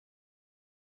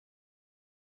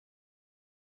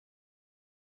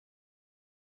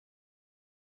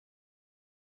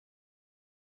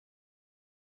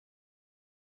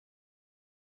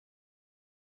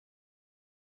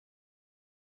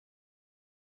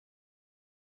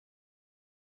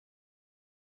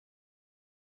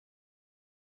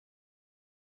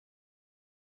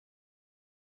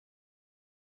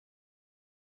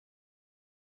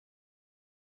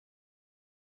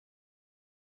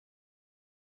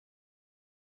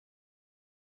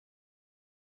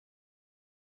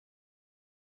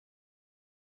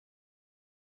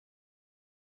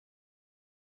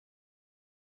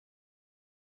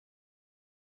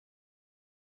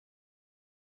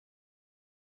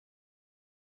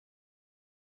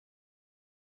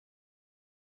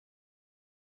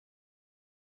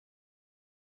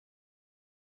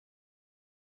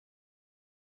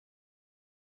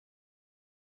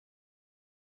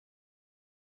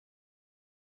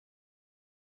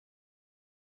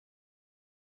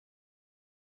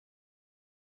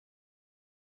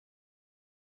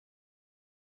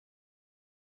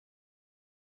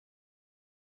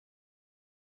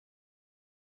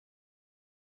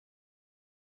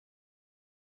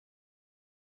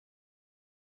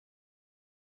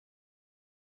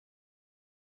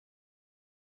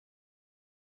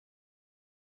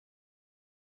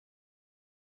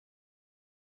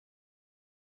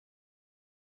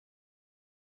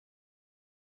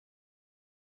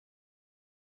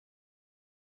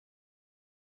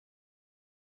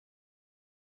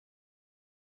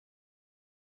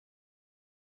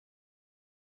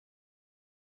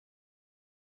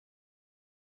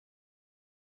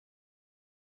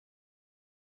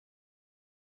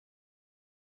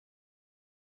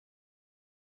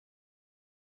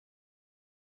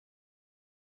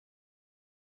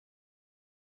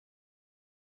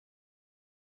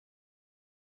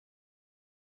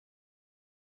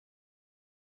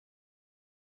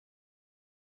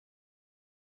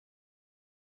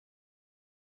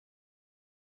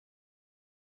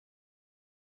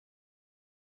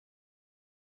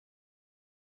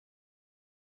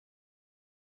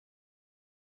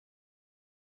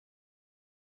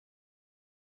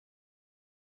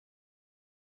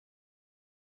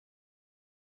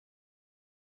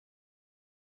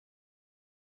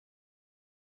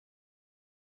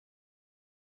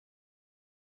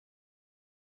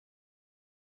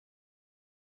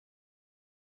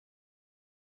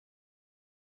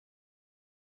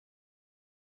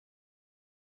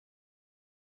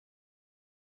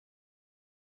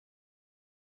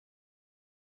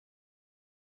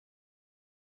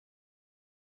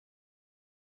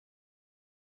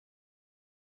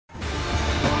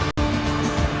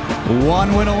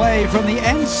One win away from the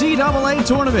NCAA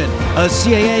tournament. A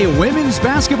CAA women's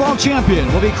basketball champion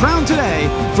will be crowned today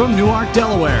from Newark,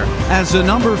 Delaware, as the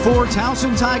number 4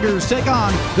 Towson Tigers take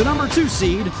on the number 2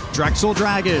 seed Drexel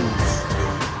Dragons.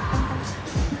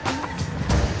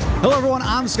 Hello everyone,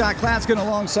 I'm Scott Klatskin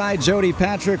alongside Jody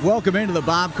Patrick. Welcome into the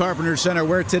Bob Carpenter Center,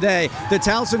 where today the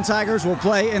Towson Tigers will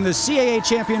play in the CAA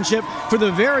championship for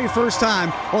the very first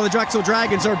time, while the Drexel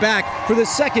Dragons are back for the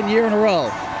second year in a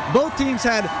row. Both teams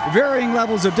had varying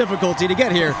levels of difficulty to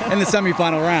get here in the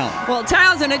semifinal round. Well,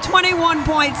 Towson, a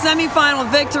 21-point semifinal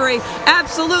victory.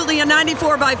 Absolutely a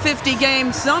 94-by-50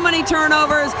 game. So many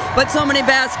turnovers, but so many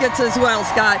baskets as well,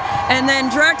 Scott. And then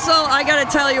Drexel, I got to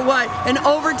tell you what, an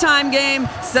overtime game,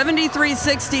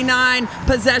 73-69,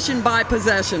 possession by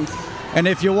possession. And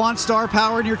if you want star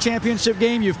power in your championship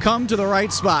game, you've come to the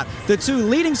right spot. The 2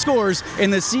 leading scorers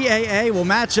in the CAA will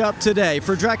match up today.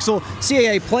 For Drexel,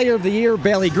 CAA Player of the Year,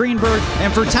 Bailey Greenberg,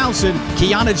 and for Towson,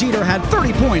 Kiana Jeter had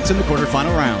 30 points in the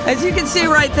quarterfinal round. As you can see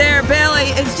right there, Bailey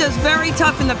is just very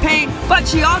tough in the paint, but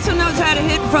she also knows how to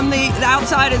hit from the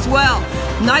outside as well.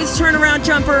 Nice turnaround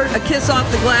jumper, a kiss off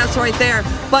the glass right there.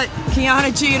 But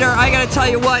Kiana Jeter, I got to tell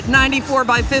you what,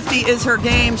 94-by-50 is her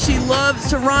game. She loves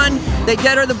to run. They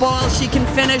get her the ball. She can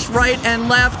finish right and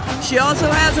left. She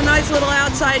also has a nice little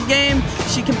outside game.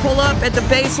 She can pull up at the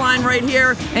baseline right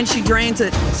here, and she drains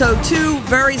it. So 2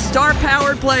 very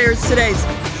star-powered players today.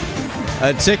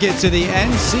 A ticket to the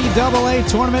NCAA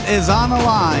tournament is on the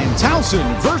line.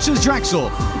 Towson versus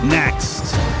Drexel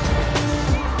next.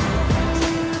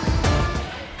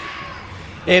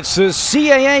 It's the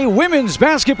CAA Women's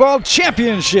Basketball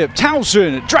Championship.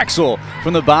 Towson, Drexel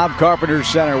from the Bob Carpenter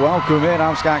Center. Welcome in.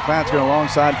 I'm Scott Klatskin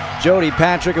alongside Jody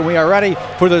Patrick, and we are ready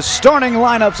for the starting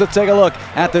lineups. Let's take a look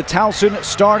at the Towson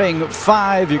starting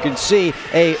 5. You can see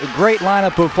a great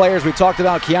lineup of players. We talked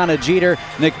about Kiana Jeter.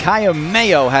 Nikaya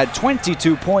Mayo had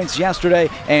 22 points yesterday,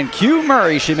 and Q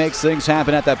Murray, she makes things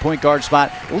happen at that point guard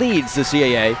spot, leads the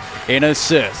CAA in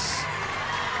assists.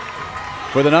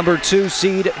 For the number 2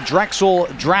 seed Drexel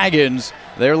Dragons,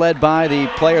 they're led by the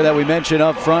player that we mentioned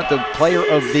up front, the Player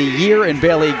of the Year in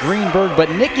Bailey Greenberg. But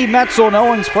Nikki Metzel, no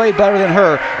one's played better than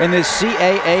her in this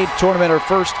CAA tournament. Her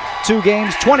first 2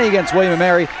 games, 20 against William &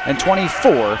 Mary and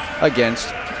 24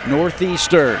 against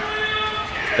Northeastern.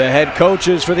 The head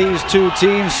coaches for these 2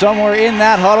 teams, somewhere in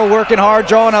that huddle, working hard,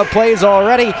 drawing up plays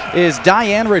already, is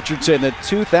Diane Richardson, the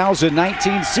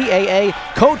 2019 CAA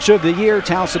Coach of the Year.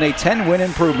 Towson, a 10-win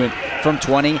improvement from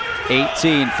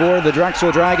 2018. For the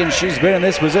Drexel Dragons, she's been in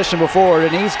this position before.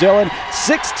 Denise Dillon,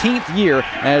 16th year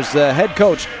as the head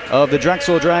coach of the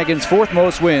Drexel Dragons, 4th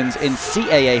most wins in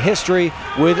CAA history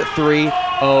with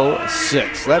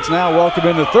 306. Let's now welcome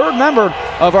in the 3rd member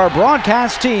of our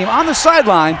broadcast team. On the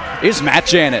sideline is Matt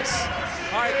Janis.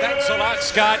 All right, thanks a lot,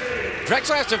 Scott.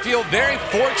 Drexel has to feel very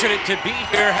fortunate to be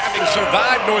here, having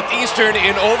survived Northeastern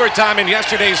in overtime in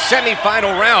yesterday's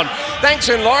semifinal round, thanks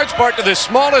in large part to the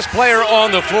smallest player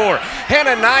on the floor.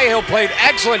 Hannah Nyhill played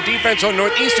excellent defense on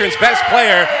Northeastern's best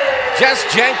player, Jess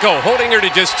Jenko, holding her to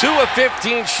just 2 of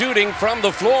 15 shooting from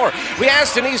the floor. We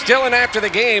asked Denise Dillon after the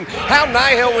game how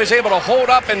Nyhill was able to hold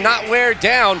up and not wear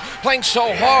down, playing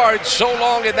so hard so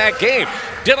long in that game.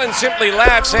 Dillon simply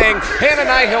laughed, saying, Hannah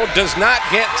Nyhill does not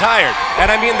get tired.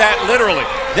 And I mean that literally.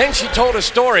 Then she told a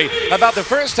story about the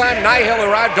first time Nyhill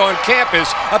arrived on campus,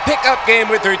 a pickup game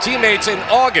with her teammates in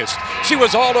August. She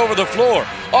was all over the floor.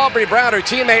 Aubrey Brown, her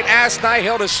teammate, asked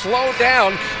Nyhill to slow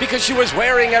down because she was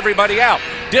wearing everybody out.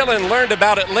 Dillon learned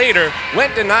about it later,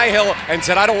 went to Nyhill and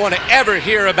said, I don't want to ever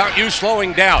hear about you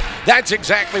slowing down. That's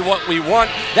exactly what we want.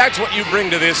 That's what you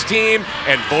bring to this team.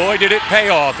 And boy, did it pay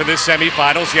off in the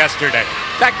semifinals yesterday.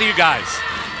 Back to you guys.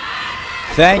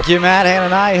 Thank you, Matt. Hannah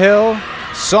Nyhill,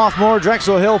 sophomore,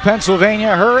 Drexel Hill,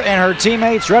 Pennsylvania. Her and her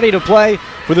teammates ready to play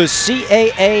for the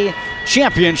CAA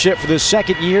championship for the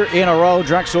 2nd year in a row.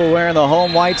 Drexel wearing the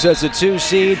home whites as the 2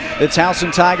 seed. The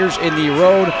Towson Tigers in the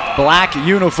road black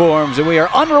uniforms. And we are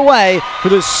underway for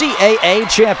the CAA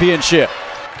championship.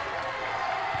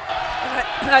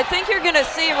 I think you're going to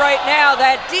see right now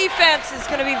that defense is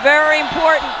going to be very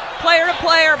important, player to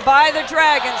player by the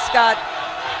Dragons, Scott.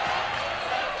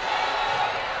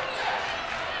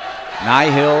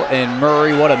 Nyhill and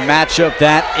Murray, what a matchup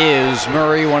that is.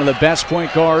 Murray, one of the best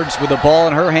point guards with the ball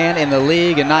in her hand in the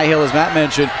league, and Nyhill, as Matt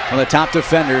mentioned, one of the top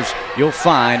defenders you'll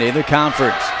find in the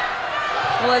conference.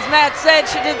 Well, as Matt said,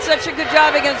 she did such a good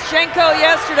job against Jenko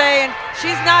yesterday, and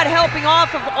she's not helping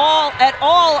off at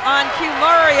all on Q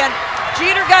Murray. And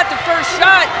Jeter got the first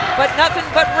shot, but nothing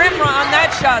but rim on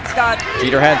that shot, Scott.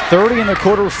 Jeter had 30 in the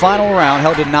quarterfinal round,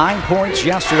 held to 9 points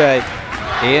yesterday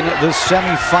in the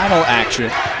semifinal action.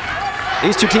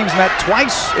 These two teams met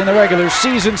twice in the regular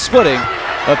season, splitting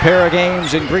a pair of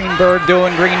games, and Greenberg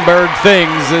doing Greenberg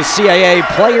things. The CAA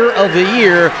Player of the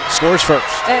Year scores first.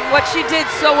 And what she did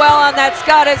so well on that,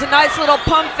 Scott, is a nice little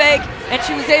pump fake, and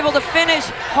she was able to finish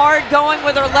hard going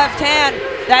with her left hand.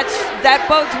 That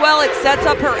bodes well. It sets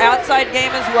up her outside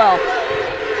game as well.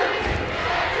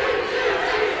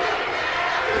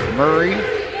 Murray,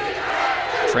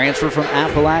 transfer from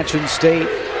Appalachian State.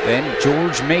 Then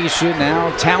George Mason,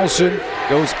 now Towson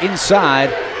goes inside.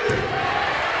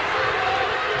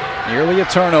 Nearly a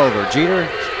turnover. Jeter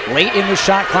late in the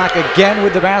shot clock again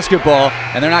with the basketball,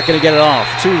 and they're not going to get it off.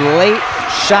 Two late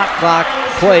shot clock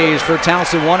plays for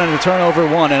Towson, one and a turnover,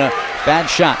 one and a bad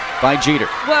shot by Jeter.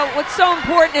 Well, what's so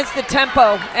important is the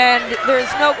tempo, and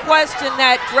there's no question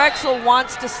that Drexel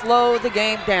wants to slow the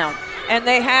game down. And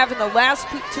they have in the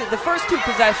first two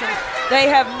possessions, they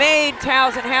have made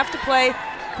Towson have to play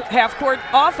half-court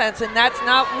offense, and that's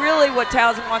not really what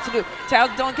Towson wants to do.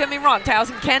 Towson, don't get me wrong,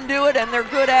 Towson can do it, and they're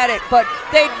good at it, but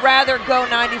they'd rather go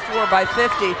 94 by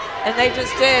 50, and they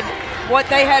just did what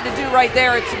they had to do right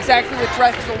there. It's exactly what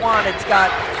Drexel wanted, Scott.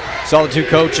 Saw the two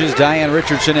coaches, Diane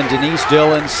Richardson and Denise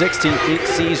Dillon. 16th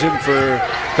season for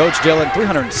Coach Dillon,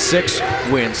 306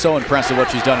 wins. So impressive what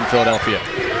she's done in Philadelphia.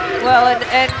 Well,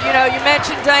 and you know, you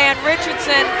mentioned Diane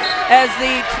Richardson as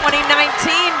the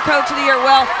 2019 Coach of the Year.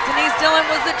 Well, Denise Dillon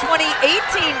was the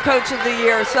 2018 Coach of the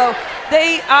Year. So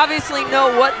they obviously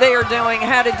know what they are doing,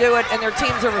 how to do it, and their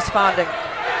teams are responding.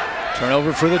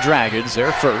 Turnover for the Dragons,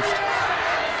 their first.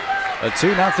 A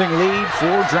 2-0 lead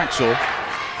for Drexel.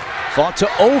 Fought to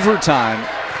overtime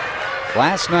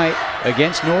last night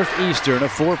against Northeastern, a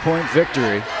 4-point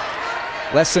victory.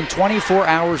 Less than 24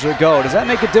 hours ago. Does that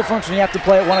make a difference when you have to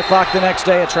play at 1 o'clock the next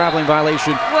day? A traveling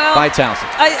violation by Towson.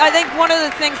 I think one of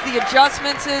the things, the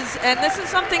adjustments is, and this is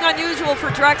something unusual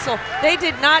for Drexel, they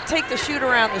did not take the shoot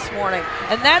around this morning,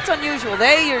 and that's unusual.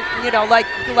 They are, you know, like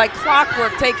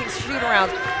clockwork taking shoot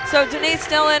arounds. So Denise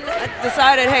Dillon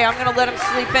decided, hey, I'm going to let him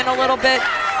sleep in a little bit.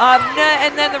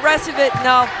 And then the rest of it,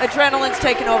 no, adrenaline's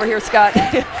taking over here, Scott.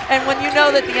 And when you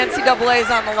know that the NCAA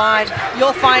is on the line,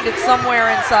 you'll find it somewhere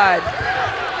inside.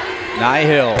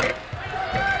 Nyhill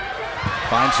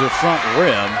finds the front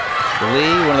rim.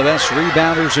 Lee, one of the best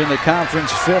rebounders in the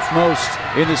conference, 5th most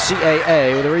in the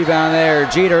CAA. With a rebound there,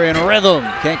 Jeter in rhythm.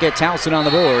 Can't get Towson on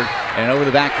the board. And over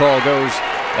the back call goes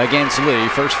against Lee.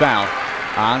 First foul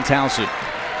on Towson.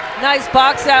 Nice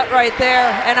box out right there,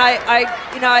 and I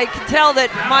can tell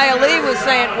that Maya Lee was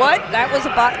saying, "What? That was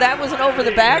an over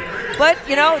the back." But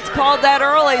you know, it's called that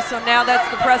early, so now that's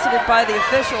the precedent by the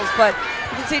officials. But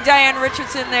you can see Diane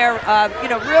Richardson there.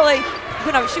 Really,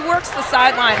 she works the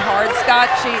sideline hard. Scott,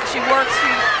 she works.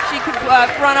 She could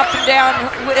run up and down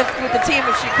with the team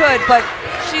if she could, but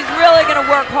she's really going to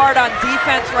work hard on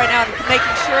defense right now,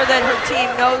 making sure that her team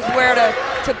knows where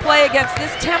to play against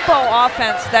this tempo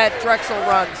offense that Drexel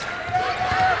runs.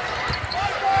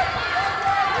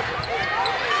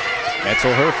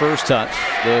 Metzel, her first touch.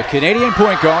 The Canadian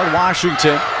point guard,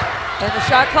 Washington. And the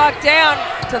shot clock down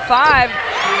to 5.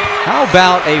 How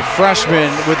about a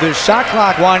freshman with the shot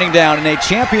clock winding down in a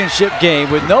championship game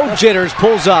with no jitters,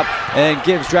 pulls up and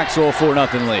gives Drexel a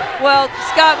 4-0 lead? Well,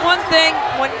 Scott, one thing,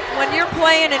 when you're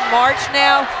playing in March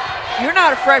now, you're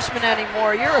not a freshman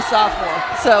anymore, you're a sophomore.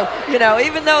 So, you know,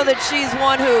 even though that she's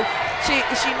one who,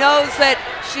 she knows that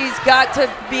she's got to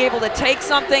be able to take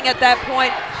something at that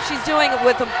point, she's doing it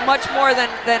with much more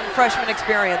than freshman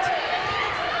experience.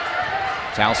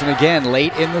 Towson again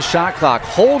late in the shot clock.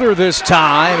 Holder this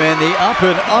time, and the up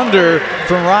and under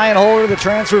from Ryan Holder, the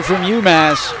transfer from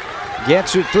UMass.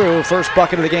 Gets it through. First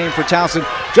bucket of the game for Towson.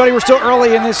 Jody, we're still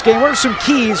early in this game. What are some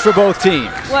keys for both teams?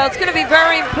 Well, it's going to be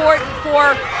very important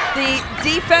for the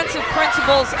defensive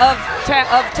principles of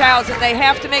Towson. They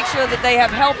have to make sure that they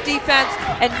have help defense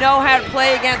and know how to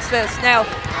play against this. Now,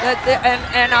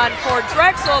 for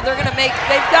Drexel, they've got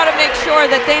to make sure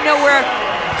that they know where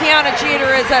Kiana Jeter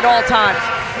is at all times.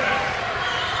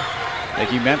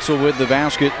 Nikki Metzel with the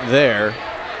basket there.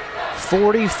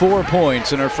 44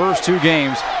 points in her first 2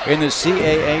 games in the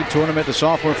CAA tournament. The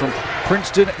sophomore from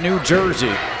Princeton, New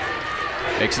Jersey,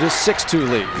 makes it a 6-2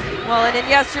 lead. Well, and in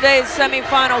yesterday's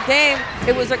semifinal game,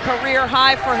 it was a career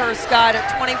high for her, Scott,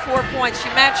 at 24 points. She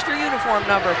matched her uniform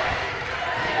number.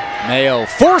 Mayo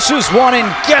forces one and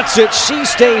gets it. She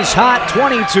stays hot,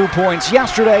 22 points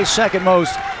yesterday, second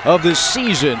most of the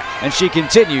season, and she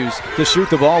continues to shoot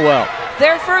the ball well.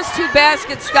 Their first 2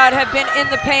 baskets, Scott, have been in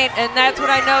the paint, and that's what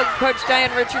I know Coach Diane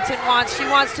Richardson wants. She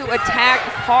wants to attack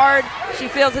hard. She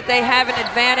feels that they have an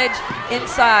advantage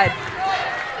inside.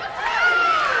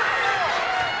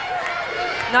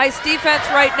 Nice defense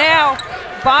right now.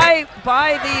 by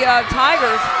the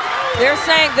Tigers. They're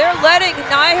saying they're letting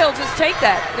Nihil just take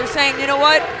that. They're saying, you know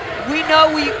what? We know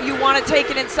you want to take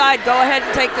it inside. Go ahead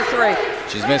and take the 3.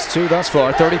 She's missed 2 thus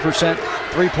far. 30%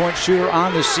 three-point shooter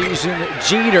on the season.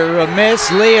 Jeter, a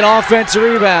miss. Lee, an offensive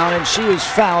rebound, and she is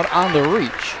fouled on the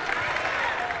reach.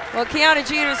 Well, Kiana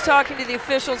Jeter's talking to the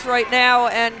officials right now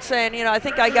and saying, you know, I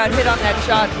think I got hit on that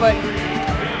shot, but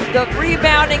the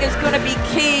rebounding is going to be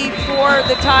key for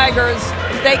the Tigers.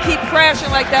 If they keep crashing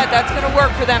like that, that's going to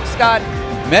work for them, Scott.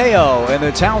 Mayo and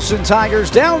the Towson Tigers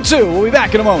down 2. We'll be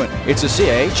back in a moment. It's a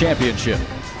CAA championship.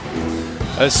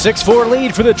 A 6-4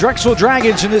 lead for the Drexel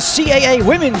Dragons in the CAA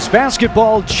Women's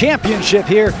Basketball Championship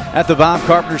here at the Bob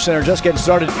Carpenter Center. Just getting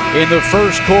started in the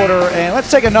first quarter. And let's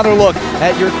take another look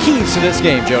at your keys to this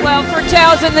game, Jody. Well, for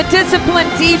Towson, the disciplined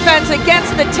defense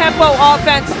against the tempo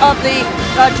offense of the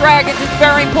Dragons is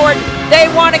very important. They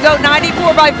want to go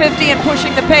 94 by 50 and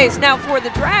pushing the pace. Now, for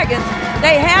the Dragons,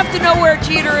 they have to know where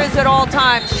Jeter is at all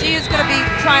times. She is going to be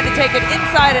trying to take it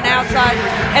inside and outside.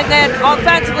 And then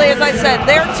offensively, as I said,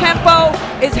 their tempo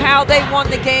is how they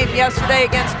won the game yesterday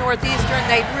against Northeastern.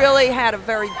 They really had a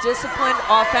very disciplined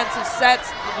offensive sets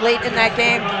late in that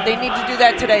game. They need to do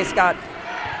that today, Scott.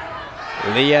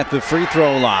 Lee at the free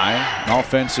throw line. An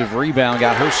offensive rebound,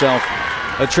 got herself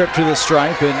a trip to the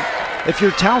stripe. And if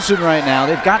you're Towson right now,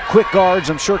 they've got quick guards.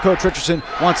 I'm sure Coach Richardson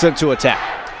wants them to attack.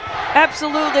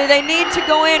 Absolutely, they need to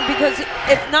go in because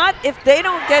if they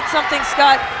don't get something,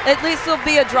 Scott, at least there'll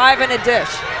be a drive and a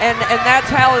dish, and that's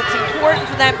how it's important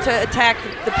for them to attack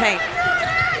the paint.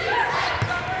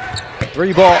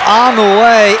 3 ball on the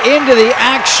way into the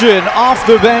action. Off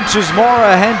the bench is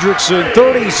Mara Hendrickson,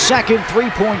 32nd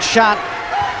three-point shot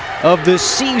of the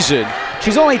season.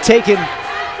 She's only taken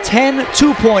 10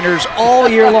 two-pointers all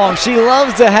year long. She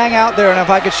loves to hang out there, and if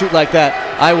I could shoot like that,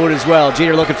 I would as well.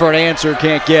 Jeter looking for an answer,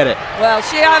 can't get it. Well,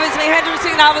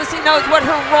 Hendrickson obviously knows what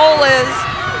her role is,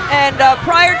 and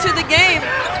prior to the game,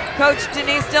 Coach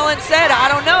Denise Dillon said,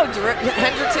 I don't know,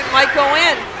 Hendrickson might go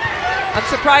in. I'm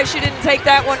surprised she didn't take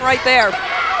that one right there.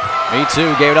 Me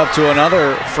too, gave it up to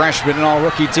another freshman and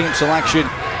all-rookie team selection,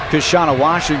 Kashana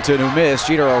Washington, who missed.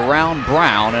 Jeter around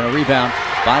Brown, and a rebound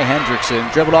by Hendrickson.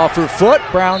 Dribbled off her foot.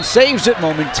 Brown saves it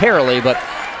momentarily, but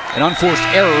an unforced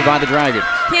error by the Dragons.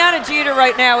 Kiana Jeter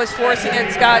right now is forcing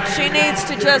it, Scott. She needs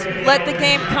to just let the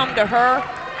game come to her.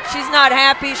 She's not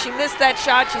happy. She missed that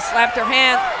shot. She slapped her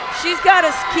hand. She's got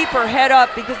to keep her head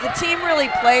up because the team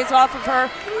really plays off of her.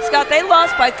 Scott, they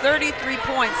lost by 33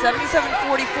 points,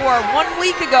 77-44, 1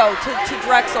 week ago to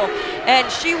Drexel. And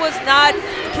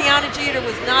Kiana Jeter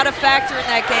was not a factor in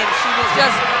that game. She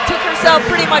took herself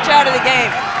pretty much out of the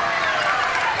game.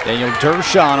 Daniel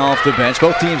Dershon off the bench.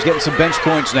 Both teams getting some bench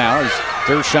points now as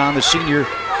Dershon, the senior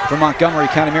from Montgomery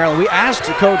County, Maryland. We asked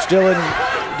Coach Dillon,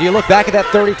 do you look back at that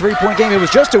 33-point game? It was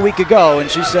just a week ago,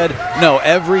 and she said, no,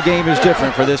 every game is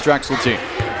different for this Drexel team.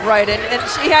 Right, and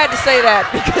she had to say that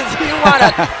because you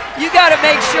got to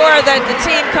make sure that the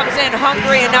team comes in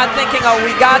hungry and not thinking, oh,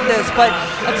 we got this. But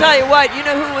I'll tell you what, you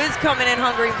know who is coming in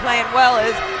hungry and playing well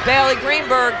is Bailey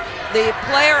Greenberg, the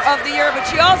player of the year, but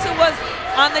she also was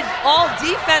on the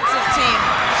all-defensive team.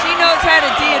 She knows how to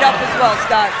D it up as well,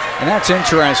 Scott. And that's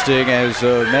interesting as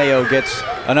Mayo gets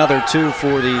another 2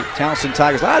 for the Towson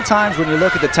Tigers. A lot of times when you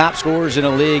look at the top scorers in a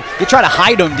league, you try to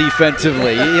hide them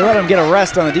defensively. You let them get a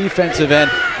rest on the defensive end.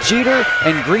 Jeter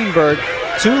and Greenberg,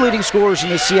 2 leading scorers in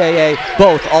the CAA,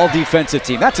 both all-defensive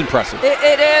team. That's impressive.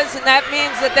 It is, and that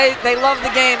means that they love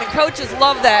the game, and coaches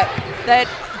love that. That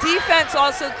defense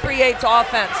also creates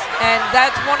offense, and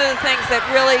that's one of the things that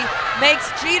really makes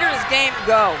Jeter's game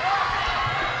go.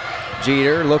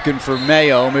 Jeter looking for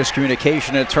Mayo,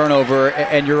 miscommunication and turnover,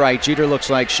 and you're right, Jeter looks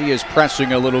like she is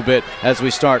pressing a little bit as we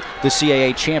start the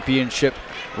CAA championship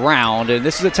round, and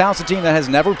this is a Towson team that has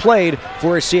never played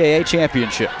for a CAA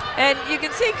championship. And you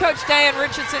can see Coach Diane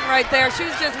Richardson right there. She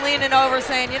was just leaning over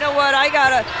saying, you know what, I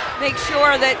gotta make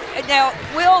sure that now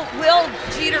will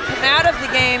Jeter come out of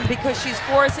the game because she's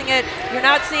forcing it. You're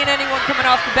not seeing anyone coming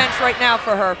off the bench right now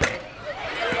for her.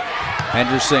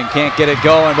 Henderson can't get it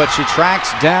going, but she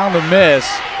tracks down the miss,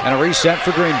 and a reset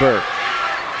for Greenberg.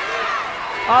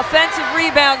 Offensive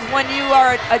rebounds, when you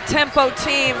are a tempo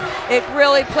team, it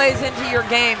really plays into your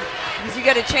game because you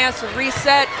get a chance to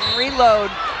reset and reload.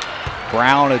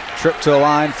 Brown, a trip to the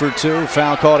line for 2.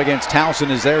 Foul called against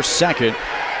Towson is their second.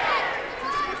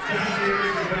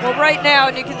 Well, right now,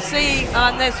 and you can see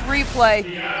on this replay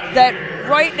that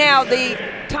right now the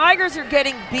Tigers are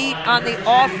getting beat on the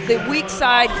weak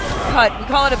side cut. We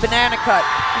call it a banana cut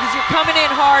because you're coming in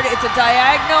hard. It's a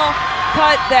diagonal.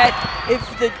 cut that if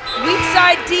the weak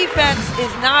side defense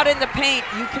is not in the paint,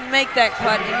 you can make that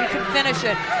cut and you can finish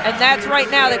it. And that's right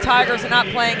now the Tigers are not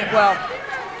playing it well.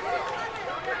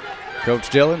 Coach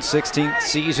Dillon, 16th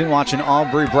season, watching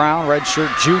Aubrey Brown, redshirt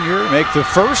junior, make the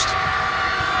first.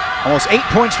 Almost 8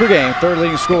 points per game, third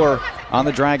leading scorer on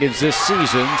the Dragons this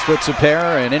season. Splits a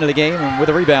pair and into the game, and with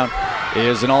a rebound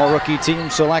is an all-rookie team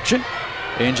selection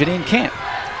in Janine Camp.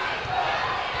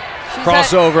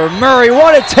 Crossover, Murray,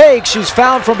 what a take. She's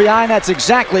fouled from behind. That's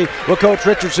exactly what Coach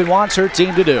Richardson wants her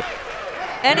team to do.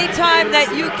 Anytime that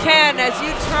you can, as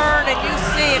you turn and you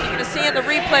see, and you're going to see in the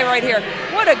replay right here,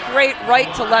 what a great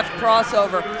right to left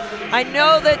crossover. I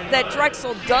know that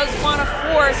Drexel does want to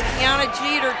force Kiana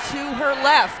Jeter to her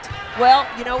left. Well,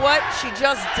 you know what? She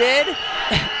just did,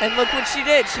 and look what she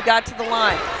did. She got to the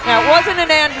line. Now, it wasn't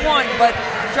an and one, but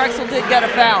Drexel did get a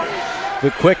foul. The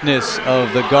quickness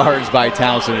of the guards by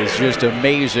Towson is just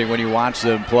amazing when you watch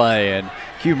them play. And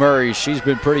Hugh Murray, she's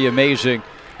been pretty amazing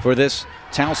for this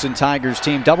Towson Tigers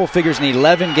team. Double figures in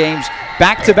 11 games,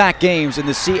 back-to-back games in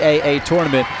the CAA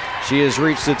tournament. She has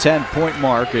reached the 10-point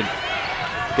mark and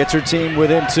gets her team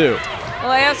within 2. Well,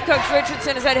 I asked Coach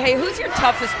Richardson, I said, hey, who's your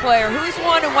toughest player? Who's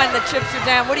one and when the chips are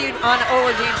down? What are you on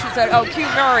Oladine? She said, oh, Hugh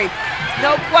Murray.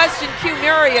 No question, Hugh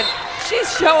Murray. And she's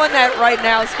showing that right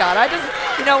now, Scott. I just,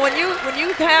 you know, when you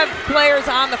have players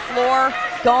on the floor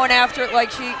going after it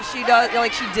like she does,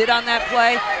 like she did on that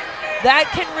play, that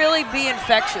can really be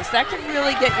infectious. That can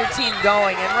really get your team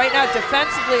going. And right now,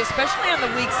 defensively, especially on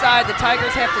the weak side, the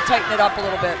Tigers have to tighten it up a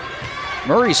little bit.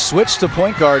 Murray switched to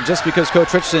point guard just because Coach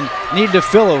Richardson needed to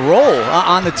fill a role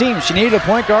on the team. She needed a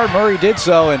point guard. Murray did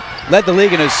so and led the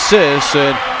league in assists.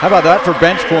 And how about that for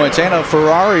bench points? Anna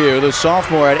Ferrario, the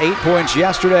sophomore, had 8 points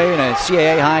yesterday in a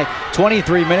CAA high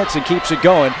 23 minutes and keeps it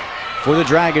going for the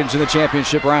Dragons in the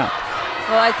championship round.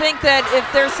 Well, I think that if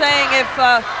they're saying if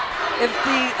the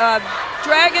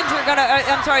Dragons are going to, if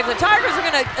the Tigers are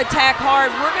going to attack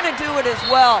hard, we're going to do it as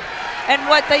well. And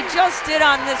what they just did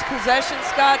on this possession,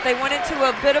 Scott, they went into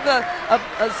a bit of a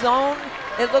zone.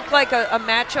 It looked like a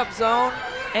matchup zone.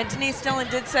 And Denise Dillon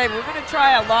did say, we're going to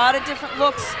try a lot of different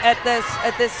looks at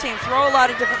this team, throw a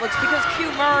lot of different looks, because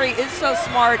Hugh Murray is so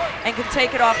smart and can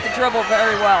take it off the dribble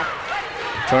very well.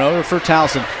 Turnover for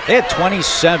Towson. They had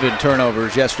 27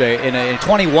 turnovers yesterday in a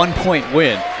 21-point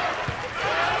win.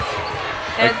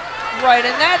 And right,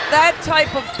 and that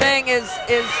type of thing is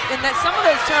and that some of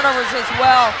those turnovers as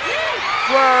well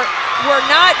were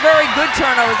not very good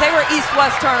turnovers. They were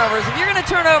east-west turnovers. If you're going to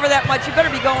turn over that much, you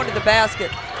better be going to the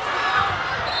basket.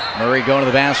 Murray going to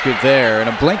the basket there. In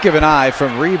a blink of an eye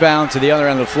from rebound to the other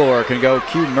end of the floor can go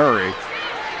Q Murray.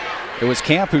 It was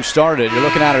Camp who started. You're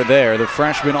looking at her there. The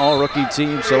freshman all-rookie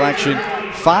team selection.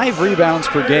 5 rebounds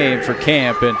per game for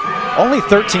Camp and only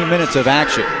 13 minutes of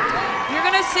action. You're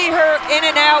going to see her in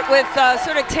and out with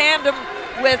sort of tandem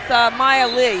with Maya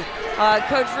Lee.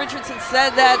 Coach Richardson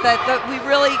said that we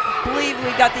really believe we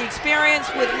got the experience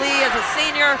with Lee as a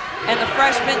senior and the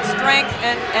freshman strength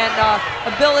and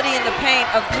ability in the paint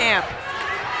of Camp.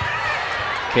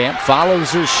 Camp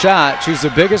follows her shot. She's the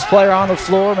biggest player on the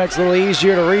floor, makes it a little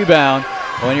easier to rebound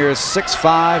when you're a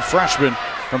 6'5" freshman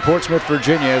from Portsmouth,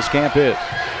 Virginia, as Camp is.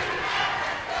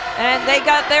 And they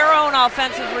got their own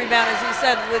offensive rebound, as you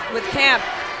said, with Camp.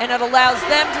 And it allows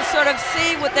them to sort of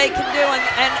see what they can do.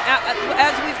 And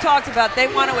as we've talked about,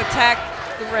 they want to attack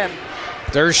the rim.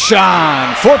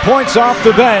 Dershawn, 4 points off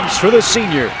the bench for the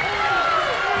senior.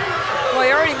 Well,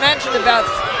 you already mentioned about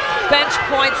bench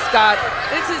points, Scott.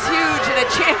 This is huge in a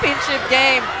championship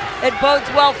game. It bodes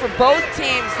well for both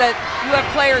teams that you have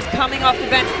players coming off the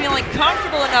bench feeling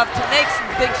comfortable enough to make some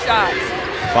big shots.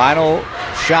 Final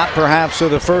shot perhaps of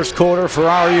the first quarter.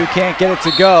 Ferrario can't get it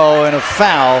to go, and a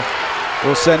foul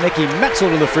will send Nikki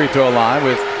Metzel to the free throw line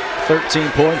with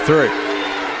 13.3.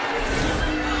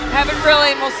 Haven't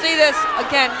really, and we'll see this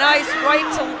again, nice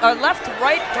left to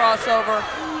right crossover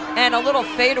and a little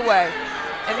fadeaway.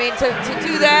 I mean, to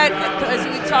do that, as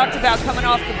we talked about coming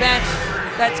off the bench,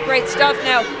 that's great stuff.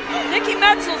 Now, Nikki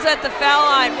Metzel's at the foul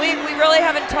line. We really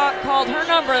haven't called her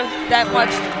number that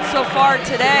much so far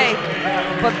today,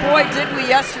 but boy, did we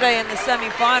yesterday in the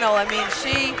semifinal. I mean,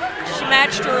 she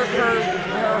matched her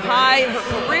career high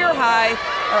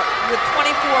with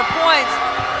 24 points,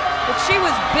 but she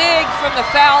was big from the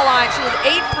foul line. She was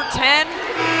 8 for 10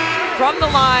 from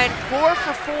the line, 4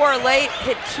 for 4 late,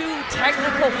 hit 2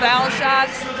 technical foul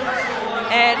shots,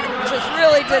 and just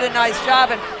really did a nice job.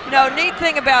 And you know, neat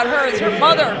thing about her is her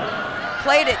mother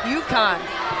played at UConn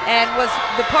and was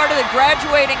the part of the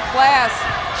graduating class,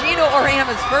 Gina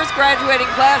Oriama's first graduating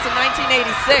class in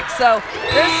 1986. So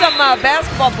there's some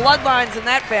basketball bloodlines in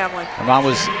that family. Her mom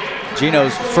was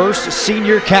Gino's first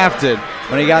senior captain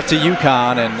when he got to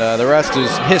UConn, and the rest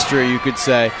is history, you could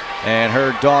say. And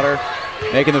her daughter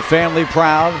making the family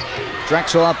proud.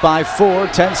 Drexel up by 4,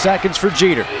 10 seconds for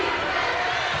Jeter.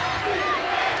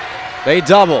 They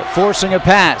double, forcing a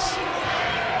pass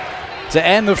to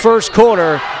end the first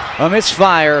quarter. A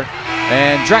misfire,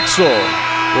 and Drexel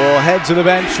will head to the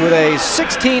bench with a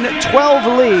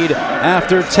 16-12 lead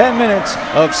after 10 minutes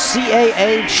of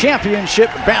CAA championship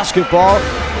basketball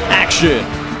action.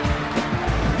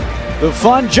 The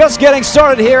fun just getting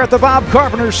started here at the Bob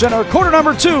Carpenter Center. Quarter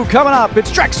number 2 coming up.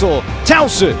 It's Drexel,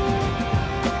 Towson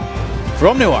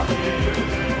from Newark.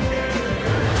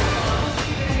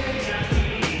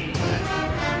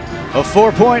 A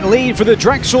 4-point lead for the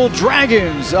Drexel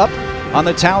Dragons up on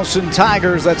the Towson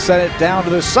Tigers. That sent it down to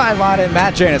the sideline, and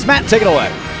Matt Janis. Matt, take it away.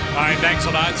 All right, thanks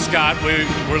a lot, Scott.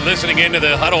 We're listening into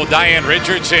the huddle. Diane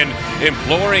Richardson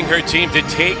imploring her team to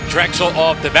take Drexel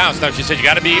off the bounce. Now, she said you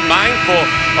got to be mindful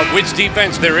of which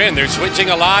defense they're in. They're switching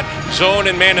a lot, zone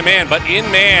and man-to-man. But in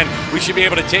man, we should be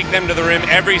able to take them to the rim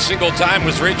every single time,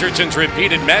 was Richardson's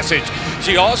repeated message.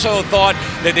 She also thought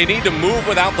that they need to move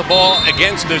without the ball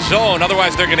against the zone.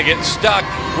 Otherwise, they're going to get stuck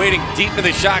waiting deep in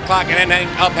the shot clock and end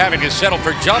up having to settle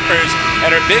for jumpers.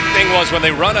 And her big thing was when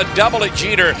they run a double at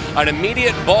Jeter, an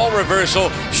immediate ball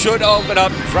reversal should open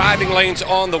up driving lanes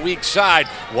on the weak side.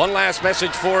 One last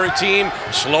message for her team: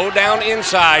 slow down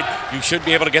inside. You should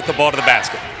be able to get the ball to the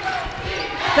basket.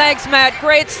 Thanks, Matt.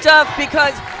 Great stuff,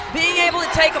 because being able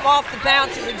to take them off the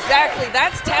bounce is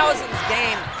that's Towson's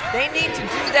game. They need to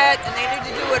do that, and they need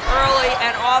to do it early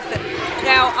and often.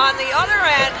 Now, on the other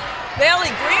end,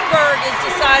 Bailey Greenberg is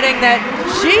deciding that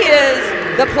she is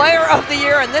the player of the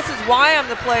year, and this is why I'm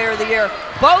the player of the year.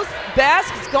 Both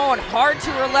baskets going hard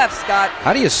to her left, Scott.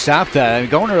 How do you stop that? I mean,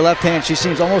 going to her left hand, she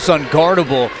seems almost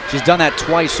unguardable. She's done that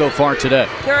twice so far today.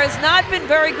 There has not been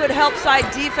very good help side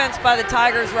defense by the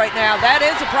Tigers right now. That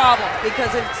is a problem,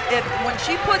 because when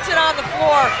she puts it on the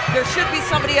floor, there should be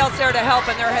somebody else there to help,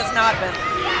 and there has not been.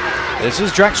 This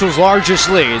is Drexel's largest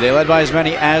lead. They led by as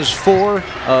many as 4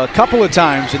 a couple of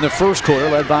times in the first quarter,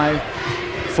 led by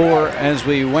 4 as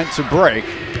we went to break.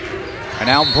 And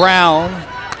now Brown,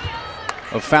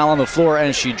 a foul on the floor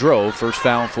as she drove. First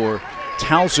foul for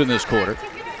Towson this quarter.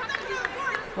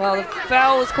 Well, the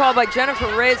foul was called by Jennifer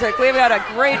Razek. We've got a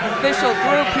great official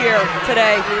group here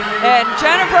today. And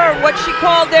Jennifer, what she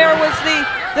called there was the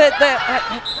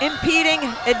impeding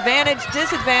advantage,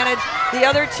 disadvantage. The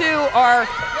other two are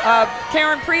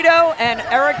Karen Prito and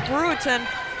Eric Bruton,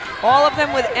 all of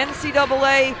them with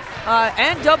NCAA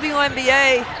and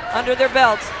WNBA under their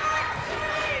belts.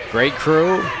 Great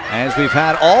crew, as we've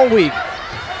had all week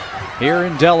here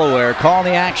in Delaware, calling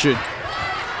the action.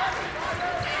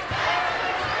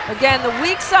 Again, the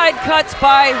weak side cuts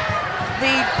by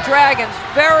the Dragons.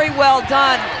 Very well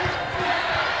done.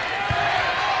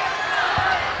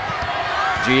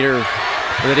 Jeter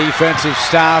with a defensive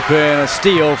stop and a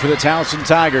steal for the Towson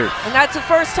Tigers. And that's the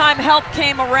first time help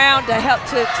came around to help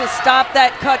to stop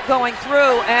that cut going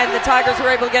through, and the Tigers were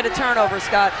able to get a turnover,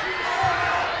 Scott.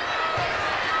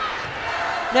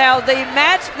 Now the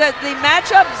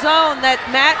matchup zone that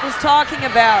Matt was talking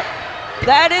about,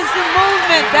 that is the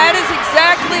movement. That is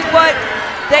exactly what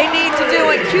they need to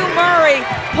do. And Q Murray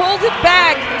pulled it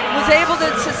back, was able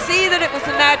to see that it was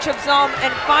the matchup zone,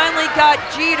 and finally got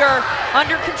Jeter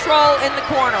under control in the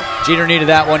corner. Jeter needed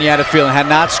that one, you had a feeling.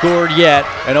 Had not scored yet.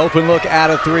 An open look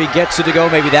out of 3, gets it to go.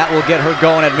 Maybe that will get her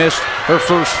going. Had missed her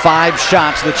first 5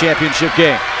 shots of the championship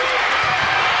game.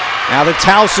 Now the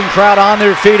Towson crowd on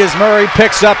their feet as Murray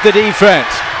picks up the defense.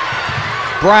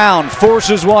 Brown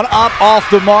forces one up off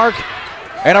the mark,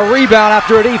 and a rebound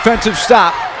after a defensive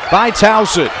stop by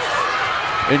Towson.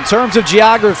 In terms of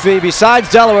geography, besides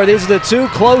Delaware, these are the 2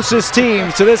 closest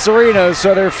teams to this arena,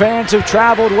 so their fans have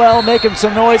traveled well, making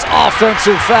some noise.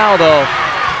 Offensive foul, though,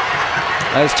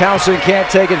 as Towson can't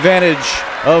take advantage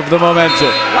of the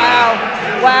momentum.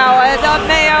 Wow, and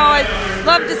Mayo, I'd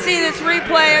love to see this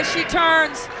replay as she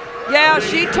turns. Yeah,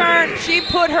 she turned, she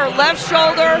put her left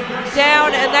shoulder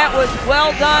down, and that was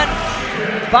well done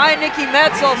by Nikki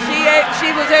Metzel.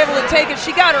 She was able to take it.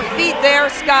 She got her feet there,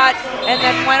 Scott, and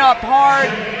then went up hard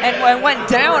and went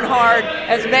down hard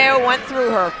as Mayo went through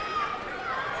her.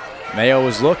 Mayo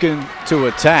was looking to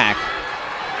attack.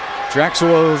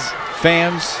 Drexel's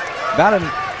fans, about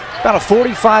a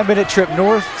 45-minute trip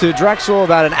north to Drexel,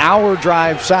 about an hour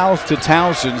drive south to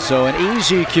Towson, so an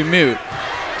easy commute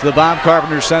to the Bob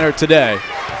Carpenter Center today,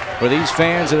 for these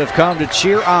fans that have come to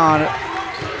cheer on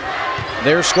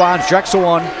their squads. Drexel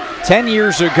won 10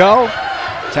 years ago.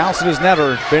 Towson has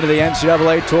never been to the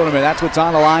NCAA tournament. That's what's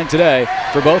on the line today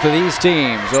for both of these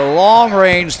teams. A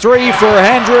long-range three for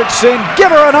Hendrickson. Give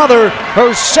her another,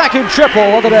 her second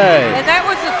triple of the day. And that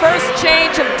was the first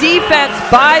change of defense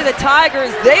by the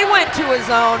Tigers. They went to a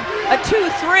zone, a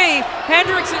 2-3.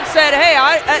 Hendrickson said, hey,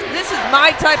 this is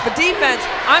my type of defense.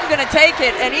 I'm going to take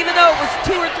it. And even though it was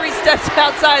 2 or 3 steps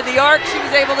outside the arc, she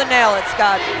was able to nail it,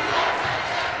 Scott.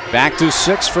 Back to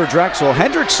 6 for Drexel.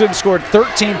 Hendrickson scored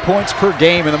 13 points per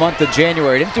game in the month of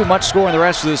January. Didn't do much scoring the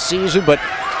rest of the season, but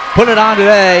put it on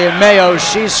today. And Mayo,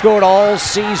 she scored all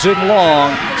season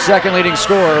long. Second leading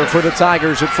scorer for the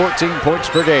Tigers at 14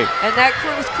 points per game. And that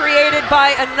was created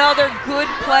by another good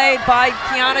play by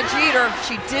Kiana Jeter.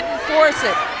 She didn't force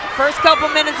it. First couple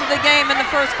minutes of the game in the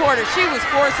first quarter, she was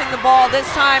forcing the ball. This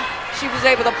time, she was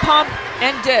able to pump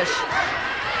and dish.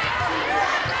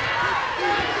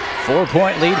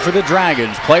 4-point lead for the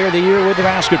Dragons. Player of the year with the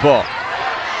basketball.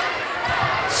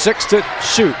 6 to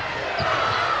shoot.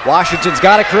 Washington's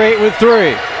got to create with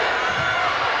 3.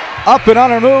 Up and on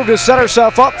her move to set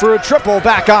herself up for a triple.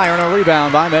 Back iron, a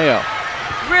rebound by Mayo.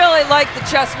 Really like the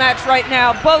chess match right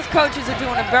now. Both coaches are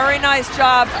doing a very nice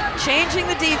job changing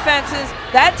the defenses.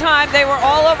 That time they were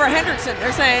all over Hendrickson.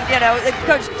 They're saying, you know,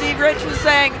 Coach Steve Rich was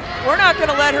saying, we're not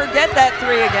going to let her get that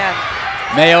 3 again.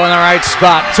 Mayo in the right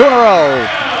spot. 2 in a row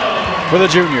for the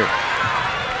junior.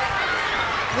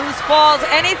 Loose balls,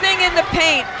 anything in the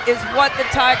paint is what the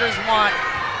Tigers want.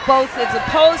 Both as a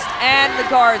post and the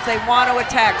guards. They want to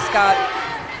attack, Scott.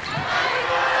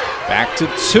 Back to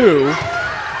 2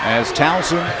 as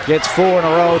Towson gets 4 in a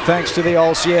row thanks to the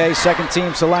All-CAA second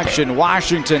team selection.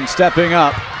 Washington stepping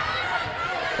up.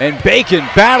 And Bacon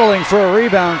battling for a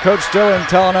rebound. Coach Dillon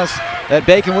telling us that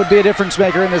Bacon would be a difference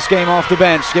maker in this game off the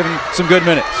bench, given some good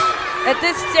minutes. At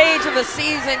this stage of the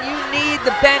season, you need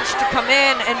the bench to come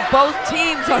in, and both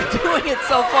teams are doing it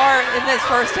so far in this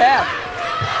first half.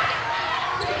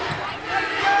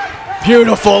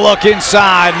 Beautiful look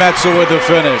inside. Metzel with the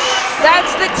finish. That's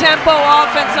the tempo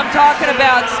offense I'm talking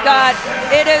about, Scott.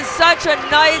 It is such a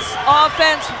nice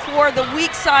offense for the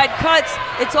weak side cuts.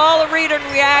 It's all a read and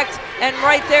react, and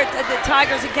right there, the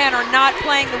Tigers, again, are not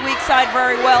playing the weak side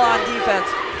very well on defense.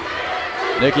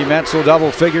 Nikki Metzel double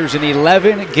figures in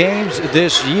 11 games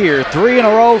this year. 3 in a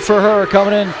row for her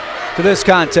coming in to this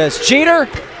contest. Jeter,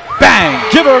 bang,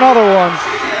 give her another one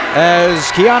as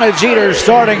Kiana Jeter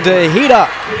starting to heat up.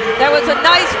 That was a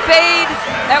nice fade.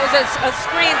 That was a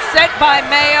screen set by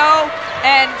Mayo,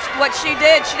 and what she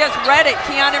did, she just read it.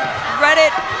 Kiana read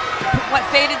it,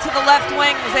 faded to the left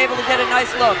wing, was able to get a nice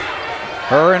look.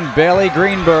 Her and Bailey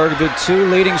Greenberg, the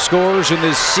 2 leading scorers in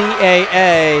the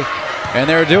CAA, and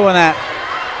they're doing that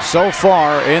so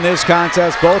far in this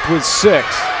contest, both with 6.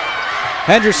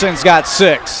 Henderson's got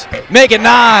 6. Make it 9.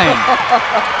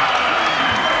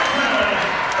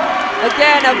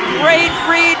 Again, a great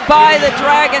read by the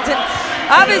Dragons. And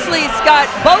obviously, Scott,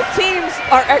 both teams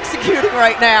are executing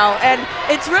right now. And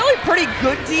it's really pretty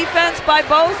good defense by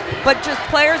both, but just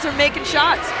players are making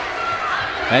shots.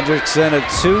 Hendrickson, a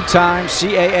 2-time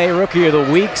CAA Rookie of the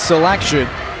Week selection.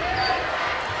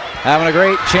 Having a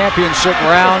great championship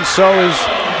round. So is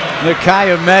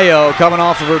Nikaya Mayo, coming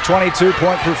off of her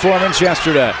 22-point performance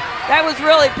yesterday. That was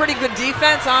really pretty good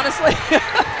defense, honestly.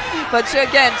 But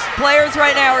again, players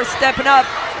right now are stepping up.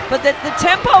 But the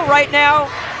tempo right now,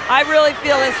 I really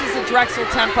feel this is a Drexel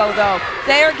tempo, though.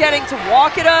 They are getting to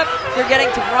walk it up. They're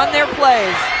getting to run their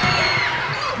plays.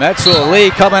 Metzel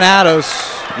Lee coming at us.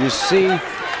 You see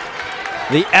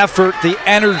the effort, the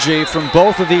energy from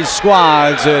both of these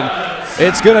squads, and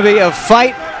it's going to be a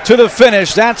fight to the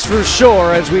finish, that's for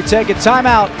sure, as we take a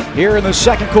timeout here in the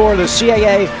second quarter of the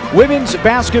CAA Women's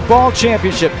Basketball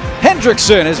Championship.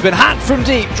 Hendrickson has been hot from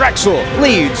deep. Drexel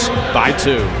leads by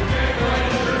 2.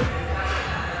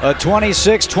 A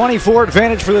 26-24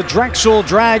 advantage for the Drexel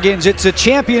Dragons. It's a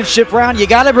championship round. You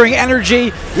got to bring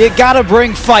energy. You got to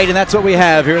bring fight, and that's what we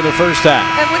have here in the first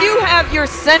half. And when you have your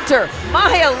center,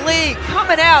 Maya Lee,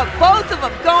 coming out, both of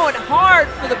them going hard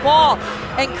for the ball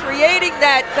and creating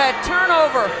that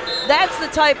turnover, that's the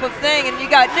type of thing. And you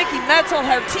got Nikki Metzel,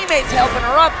 her teammates helping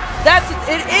her up.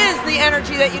 It is the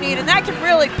energy that you need, and that can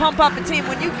really pump up a team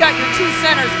when you've got your 2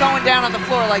 centers going down on the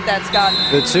floor like that, Scott.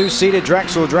 The 2-seeded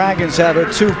Drexel Dragons have a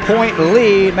 2-point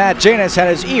lead. Matt Janus had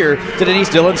his ear to Denise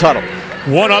Dillon's huddle.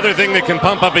 One other thing that can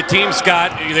pump up a team,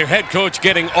 Scott, their head coach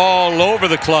getting all over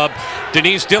the club.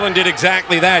 Denise Dillon did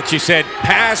exactly that. She said,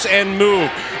 pass and move.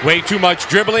 Way too much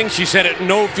dribbling. She said it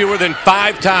no fewer than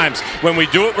 5 times. When we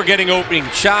do it, we're getting opening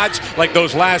shots like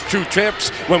those last 2 trips.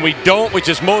 When we don't, which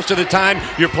is most of the time,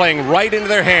 you're playing right into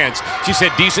their hands. She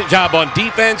said, decent job on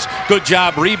defense, good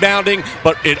job rebounding,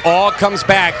 but it all comes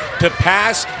back to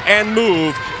pass and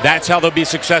move. That's how they'll be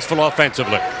successful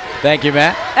offensively. Thank you,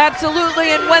 Matt.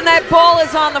 Absolutely, and when that ball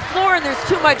is on the floor and there's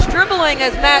too much dribbling,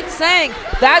 as Matt's saying,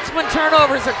 that's when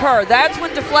turnovers occur. That's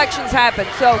when deflections happen.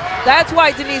 So that's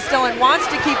why Denise Dillon wants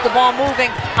to keep the ball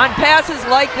moving on passes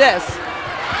like this.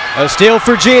 A steal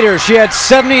for Jeter. She had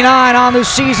 79 on the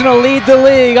season to lead the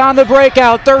league. On the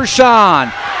breakout,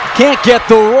 Thurston can't get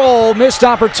the roll. Missed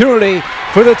opportunity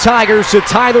for the Tigers to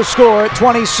tie the score at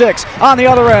 26. On the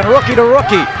other end, rookie to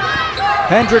rookie.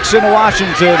 Hendrickson to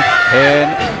Washington,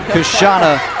 and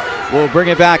Kashana will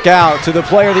bring it back out to the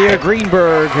player of the year,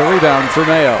 Greenberg. A rebound for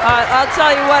Mayo. I'll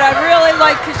tell you what, I really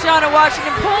like Kashana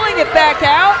Washington pulling it back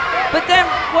out, but then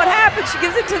what happens? She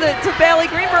gives it to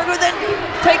Bailey Greenberg, who then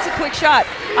takes a quick shot.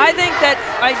 I think that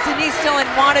Denise Dillon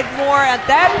wanted more at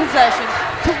that possession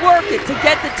to work it, to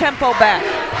get the tempo back.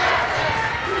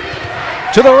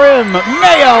 To the rim,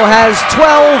 Mayo has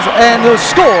 12, and the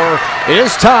score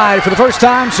is tied for the first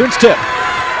time since tip.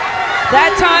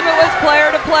 That time it was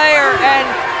player to player, and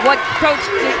what Coach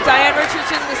Diane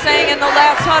Richardson was saying in the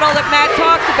last huddle that Matt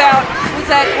talked about was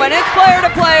that when it's player to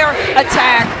player,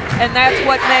 attack, and that's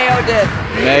what Mayo did.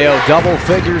 Mayo double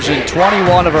figures in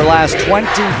 21 of her last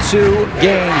 22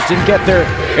 games. Didn't get there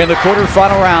in the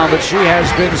quarterfinal round, but she has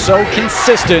been so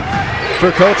consistent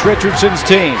for Coach Richardson's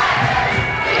team.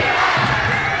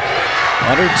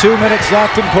 Under 2 minutes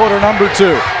left in quarter number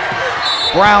 2.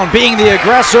 Brown being the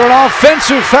aggressor, an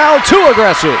offensive foul, too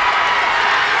aggressive.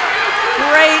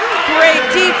 Great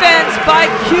defense by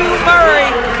Q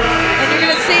Murray. And you're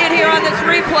going to see it here on this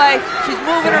replay. She's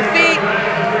moving her feet.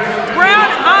 Brown,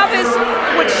 obviously,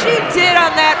 what she did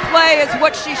on that play is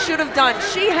what she should have done.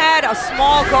 She had a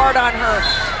small guard on her.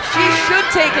 She should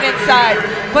take it inside.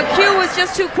 But Q was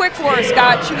just too quick for her,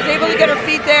 Scott. She was able to get her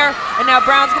feet there, and now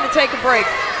Brown's going to take a break.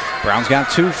 Brown's got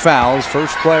 2 fouls,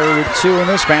 first player with 2 in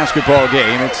this basketball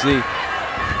game. It's the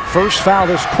first foul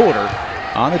this quarter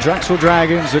on the Drexel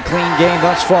Dragons, a clean game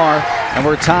thus far, and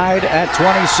we're tied at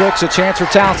 26, a chance for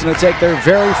Towson to take their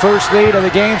very first lead of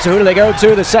the game. So who do they go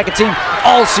to? The second team,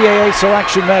 all CAA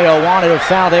selection. Mayo wanted a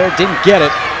foul there, didn't get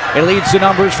it. It leads the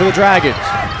numbers for the Dragons.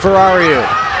 Ferrario.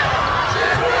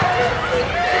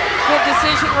 Good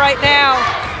decision right now.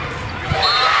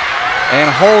 And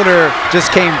Holder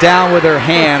just came down with her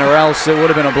hand, or else it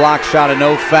would have been a block shot and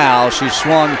no foul. She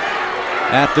swung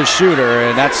at the shooter,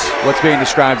 and that's what's being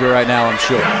described here right now, I'm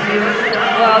sure.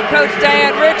 Well, Coach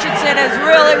Diane Richardson is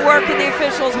really working the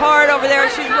officials hard over there.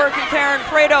 She's working Karen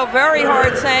Fredo very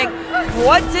hard, saying,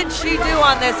 what did she do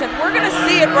on this? And we're going to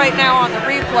see it right now on the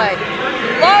replay.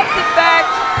 Love the fact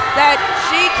that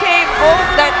she came over,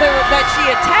 that she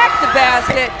attacked the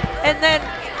basket, and then,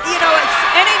 you know,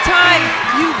 anytime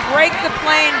you break the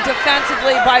plane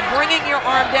defensively by bringing your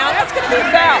arm down, that's going to be a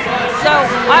foul. So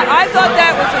I thought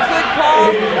that was a good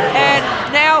call, and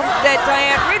now that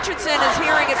Diane Richardson is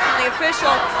hearing it from the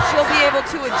official, she'll be able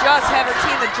to adjust, have her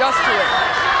team adjust to it.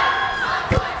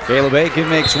 Kayla Bacon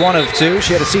makes 1 of 2.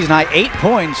 She had a season-high 8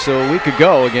 points a week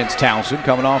ago against Towson,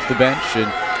 coming off the bench and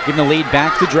giving the lead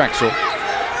back to Drexel.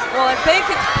 Well, and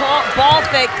Bacon's ball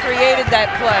fake created that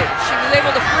play. She was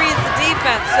able to freeze the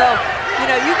defense. So, you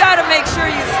know, you got to make sure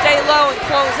you stay low and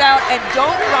close out and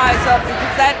don't rise up,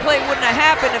 because that play wouldn't have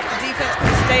happened if the defense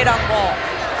could have stayed on ball.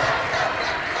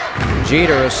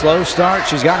 Jeter, a slow start.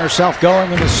 She's gotten herself going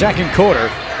in the second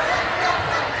quarter.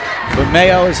 But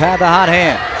Mayo has had the hot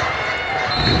hand.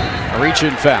 A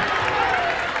reach-in foul.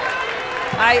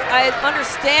 I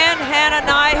understand Hannah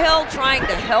Nihill trying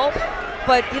to help.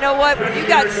 But you know what? When you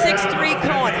got 6'3"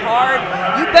 going hard,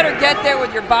 you better get there with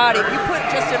your body. If you put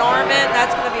just an arm in,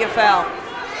 that's going to be a foul.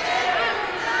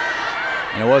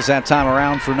 And it was that time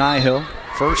around for Nihill,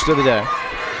 first of the day.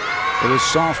 It was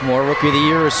sophomore, rookie of the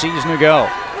year a season ago.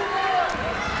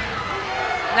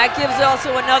 And that gives also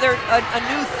a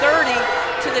new 30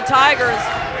 to the Tigers,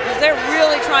 because they're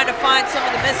really trying to find some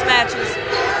of the mismatches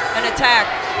and attack.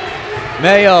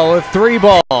 Mayo, a 3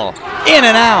 ball, in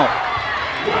and out.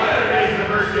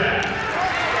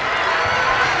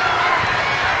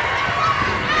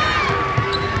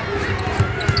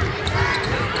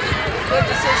 Good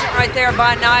decision right there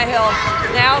by Nihill.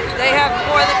 Now they have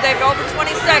they've over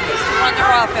 20 seconds to run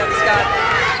their offense, Scott.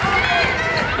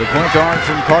 The point guard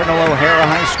from Cardinal O'Hara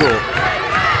High School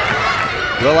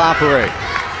will operate.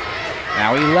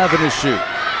 Now 11 to shoot.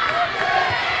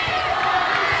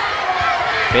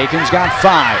 Bacon's got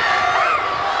 5.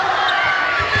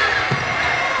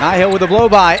 Nihill with the blow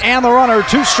by and the runner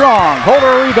too strong. Holder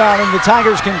a rebound and the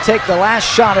Tigers can take the last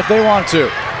shot if they want to.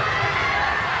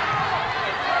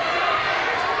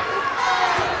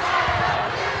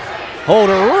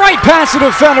 Holder right past the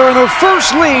defender in the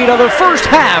first lead of the first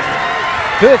half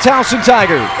to the Towson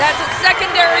Tigers. That's a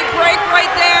secondary break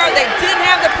right there. They didn't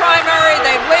have the primary.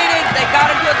 They waited. They got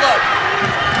a good look.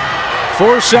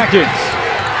 4 seconds.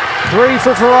 3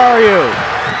 for Ferrario.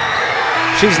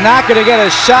 She's not going to get a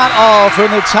shot off,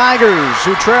 and the Tigers,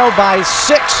 who trailed by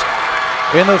 6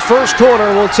 in the first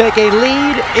quarter, will take a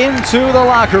lead into the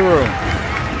locker room.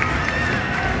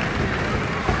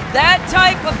 That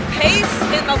type of pace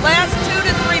in the last 2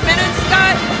 to 3 minutes,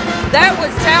 Scott, that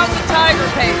was Towson Tiger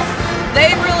pace.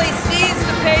 They really seized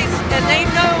the pace, and they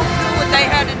knew what they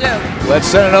had to do. Let's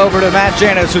send it over to Matt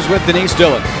Janis, who's with Denise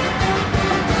Dillon.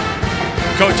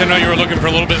 Coach, I know you were looking for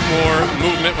a little bit more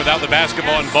movement without the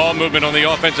basketball and ball movement on the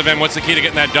offensive end. What's the key to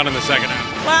getting that done in the second half?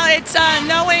 Well, it's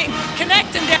knowing,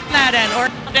 connecting down that end or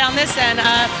down this end,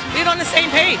 being on the same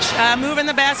page, moving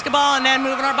the basketball and then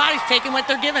moving our bodies, taking what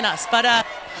they're giving us. But a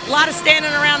lot of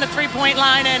standing around the three-point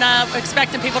line and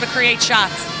expecting people to create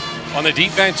shots. On the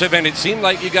defensive end, it seemed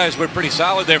like you guys were pretty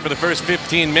solid there for the first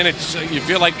 15 minutes. You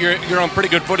feel like you're on pretty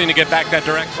good footing to get back that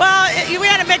direction? Well, we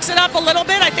had to mix it up a little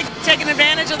bit. I think taking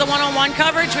advantage of the one-on-one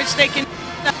coverage, which they can.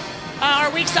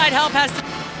 Our weak side help has to.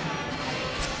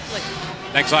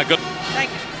 Thanks a lot. Good.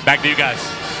 Thank you. Back to you guys.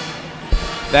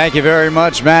 Thank you very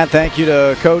much, Matt. Thank you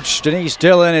to Coach Denise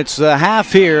Dillon. It's the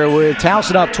half here with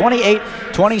Towson up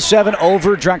 28-27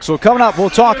 over Drexel. Coming up, we'll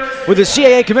talk with the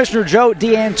CAA Commissioner Joe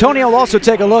D'Antonio. We'll also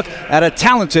take a look at a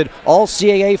talented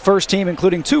all-CAA first team,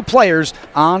 including 2 players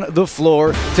on the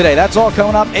floor today. That's all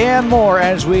coming up and more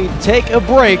as we take a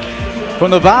break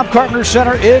from the Bob Carpenter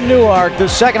Center in Newark. The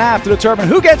second half to determine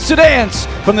who gets to dance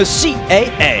from the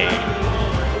CAA.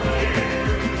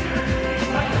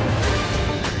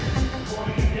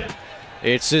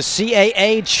 It's the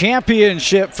CAA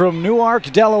championship from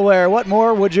Newark, Delaware. What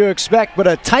more would you expect but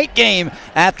a tight game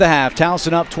at the half?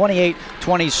 Towson up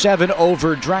 28-27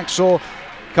 over Drexel.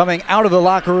 Coming out of the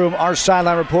locker room, our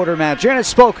sideline reporter Matt Janis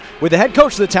spoke with the head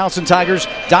coach of the Towson Tigers,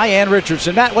 Diane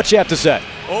Richardson. Matt, what you have to say?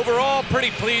 Overall,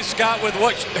 pretty pleased, Scott, with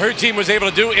what her team was able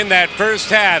to do in that first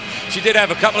half. She did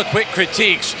have a couple of quick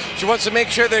critiques. She wants to make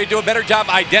sure they do a better job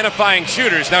identifying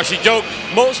shooters. Now, she joked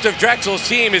most of Drexel's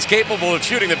team is capable of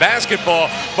shooting the basketball,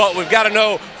 but we've got to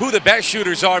know who the best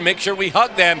shooters are, make sure we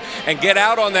hug them and get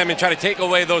out on them and try to take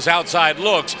away those outside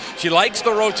looks. She likes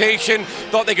the rotation,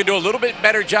 thought they could do a little bit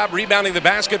better job rebounding the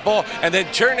basketball and then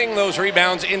turning those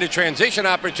rebounds into transition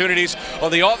opportunities.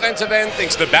 On the offensive end,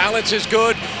 thinks the balance is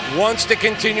good, wants to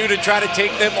continue to try to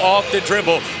take them off the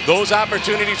dribble. Those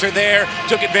opportunities are there,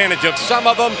 took advantage of some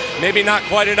of them, maybe not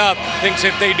quite enough. Thinks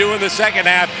if they do in the second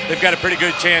half, they've got a pretty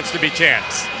good chance to be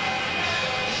champs.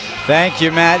 Thank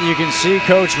you, Matt. You can see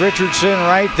Coach Richardson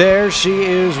right there. She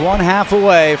is 1 half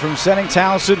away from sending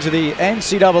Towson to the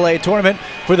NCAA tournament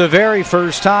for the very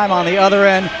first time. On the other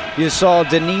end, you saw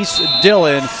Denise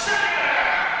Dillon.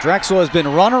 Drexel has been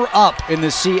runner-up in the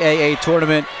CAA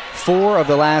tournament 4 of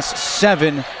the last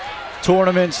 7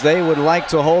 tournaments. They would like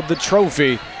to hold the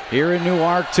trophy here in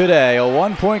Newark today. A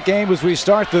 1-point game as we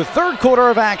start the third quarter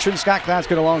of action. Scott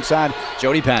Klatskin alongside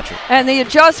Jody Patrick. And the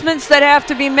adjustments that have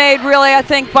to be made, really, I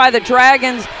think, by the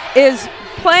Dragons is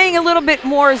playing a little bit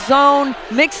more zone,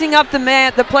 mixing up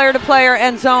the player-to-player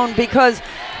and zone, because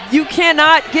you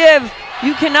cannot give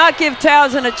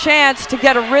Towson a chance to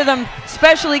get a rhythm,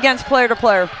 especially against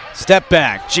player-to-player. Step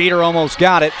back. Jeter almost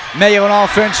got it. Mayo an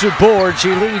offensive board. She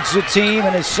leads the team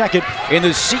and is second in the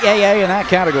CAA in that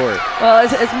category. Well,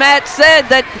 as Matt said,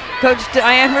 that Coach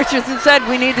Diane Richardson said,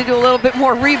 we need to do a little bit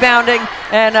more rebounding.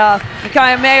 And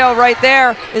Micaiah Mayo right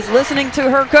there is listening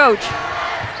to her coach.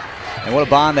 And what a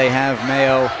bond they have,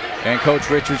 Mayo and Coach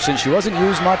Richardson. She wasn't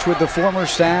used much with the former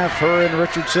staff. Her and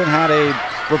Richardson had a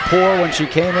rapport when she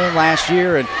came in last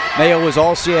year, and Mayo was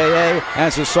all CAA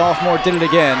as a sophomore, did it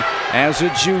again as a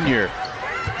junior.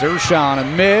 Dershon,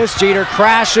 a miss. Jeter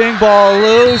crashing, ball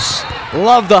loose.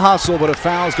 Love the hustle, but a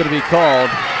foul's going to be called.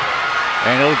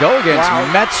 And it'll go against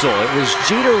Metzel. It was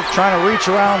Jeter trying to reach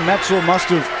around. Metzel must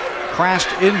have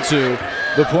crashed into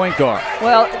the point guard.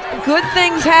 Well, good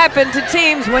things happen to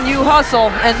teams when you hustle,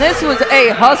 and this was a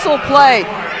hustle play.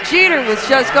 Jeter was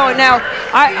just going. Now,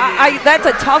 that's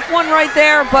a tough one right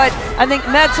there, but I think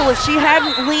Metzel, if she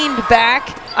hadn't leaned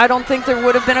back, I don't think there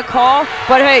would have been a call.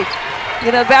 But hey,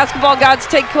 You know, basketball gods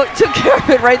took care of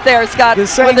it right there, Scott,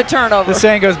 with the turnover. The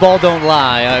saying goes, ball don't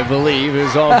lie, I believe,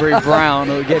 is Aubrey Brown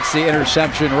who gets the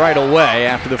interception right away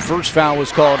after the first foul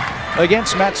was called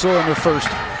against Metzel in the first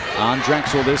on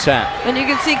Drexel this half. And you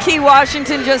can see Key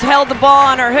Washington just held the ball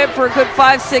on her hip for a good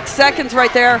 5-6 seconds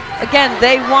right there. Again,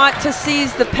 they want to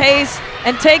seize the pace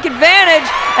and take advantage,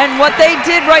 and what they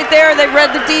did right there, they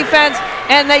read the defense,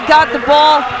 and they got the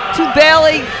ball to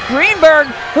Bailey Greenberg,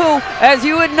 who, as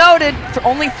you had noted,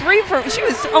 only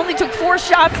only took 4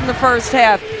 shots in the first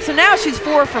half. So now she's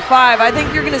 4 for 5. I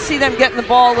think you're going to see them getting the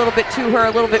ball a little bit to her,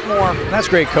 a little bit more. That's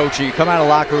great coaching. You come out of the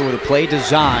locker room with a play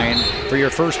design for your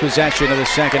first possession of the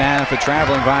second half. A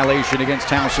traveling violation against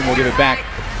Towson will give it back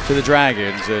to the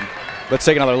Dragons. And let's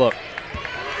take another look.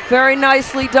 Very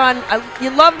nicely done. You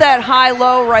love that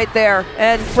high-low right there.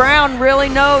 And Brown really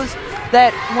knows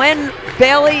that when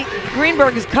Bailey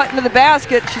Greenberg is cutting to the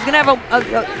basket, she's going to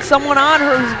have someone on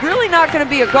her who's really not going to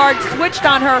be a guard switched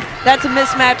on her. That's a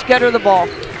mismatch. Get her the ball.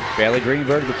 Bailey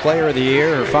Greenberg, the player of the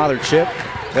year. Her father, Chip,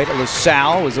 played at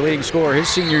LaSalle, was the leading scorer his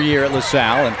senior year at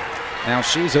LaSalle, and now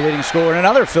she's the leading scorer in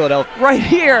another Philadelphia. Right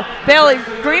here, Bailey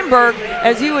Greenberg,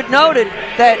 as you had noted,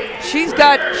 that she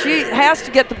has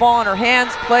to get the ball in her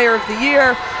hands. Player of the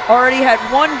year, already had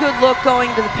one good look going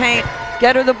to the paint.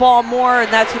 Get her the ball more,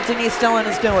 and that's what Denise Dillon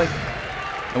is doing.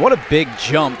 And what a big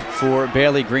jump for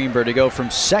Bailey Greenberg to go from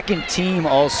second team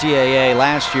All-CAA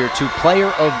last year to player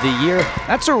of the year.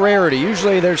 That's a rarity.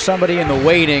 Usually there's somebody in the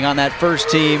waiting on that first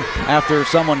team after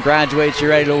someone graduates,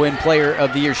 you're ready to win player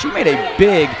of the year. She made a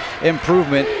big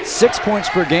improvement, 6 points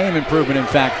per game improvement, in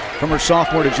fact, from her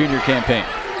sophomore to junior campaign.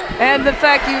 And the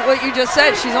fact what you just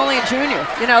said, she's only a junior.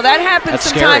 You know, that happens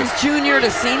sometimes junior to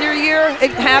senior year.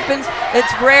 It happens. It's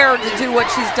rare to do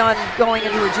what she's done going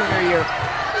into her junior year.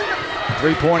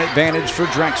 3-point advantage for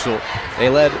Drexel. They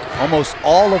led almost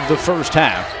all of the first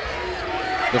half.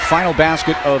 The final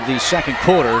basket of the second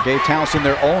quarter gave Towson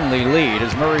their only lead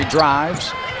as Murray drives,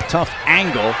 tough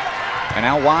angle, and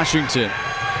now Washington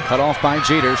cut off by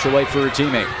Jeter. She'll wait for her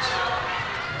teammates.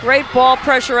 Great ball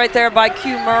pressure right there by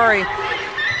Q Murray.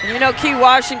 And you know, Key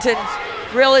Washington's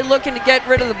really looking to get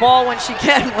rid of the ball when she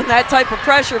can with that type of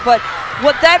pressure. But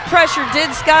what that pressure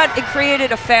did, Scott, it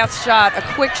created a fast shot, a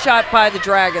quick shot by the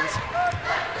Dragons.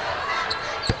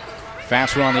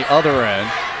 Fast one on the other end.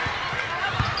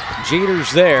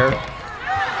 Jeter's there.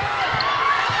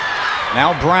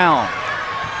 Now Brown.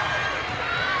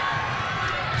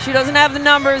 She doesn't have the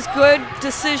numbers. Good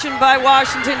decision by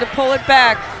Washington to pull it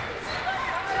back.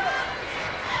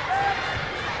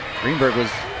 Greenberg was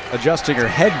adjusting her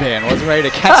headband, wasn't ready to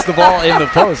catch the ball in the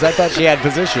post. I thought she had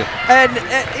position. And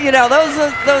you know, those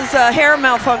hair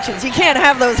malfunctions, you can't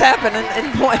have those happen in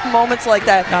moments like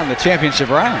that. Not in the championship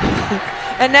round.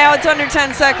 And now it's under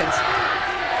 10 seconds.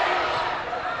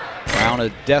 Brown,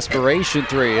 a desperation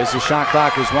three as the shot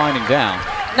clock was winding down.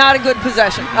 Not a good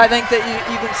possession, I think that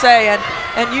you can say. And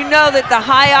you know that the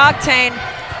high octane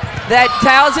that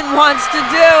Towson wants to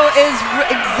do is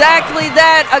exactly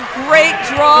that, a great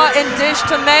draw and dish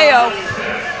to Mayo.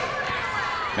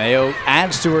 Mayo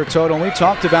adds to her total. And we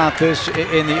talked about this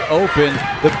in the open,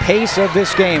 the pace of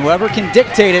this game. Whoever can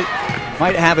dictate it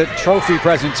might have a trophy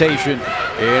presentation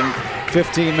in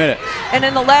 15 minutes. And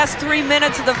in the last 3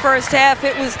 minutes of the first half,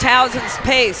 it was Towson's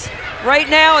pace. Right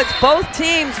now, it's both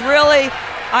teams really,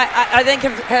 I think,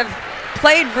 have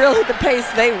played really the pace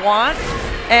they want.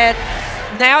 And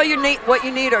now what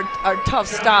you need are tough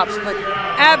stops, but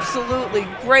absolutely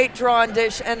great draw and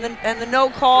dish, and the no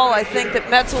call. I think that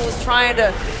Metzel was trying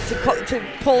to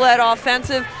pull that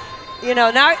offensive. You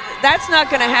know, now that's not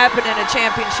going to happen in a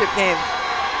championship game.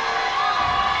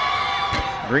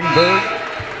 Greenberg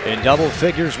in double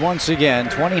figures once again,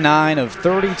 29 of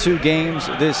 32 games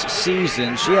this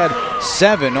season. She had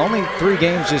 7, only 3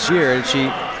 games this year, and she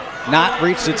not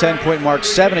reached the 10-point mark.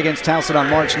 7 against Towson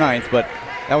on March 9th, but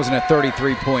that was in a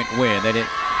 33-point win. They didn't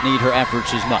need her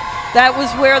efforts as much. That was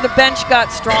where the bench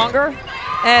got stronger.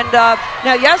 And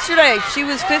now yesterday, she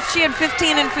had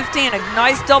 15 and 15, a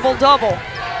nice double-double.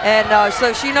 And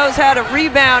so she knows how to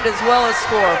rebound as well as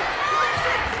score.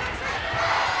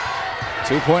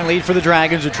 2-point lead for the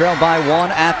Dragons, who trailed by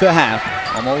 1 at the half,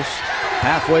 almost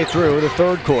halfway through the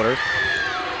third quarter.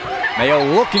 Mayo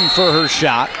looking for her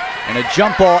shot, and a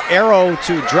jump ball arrow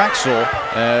to Drexel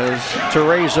as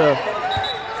Teresa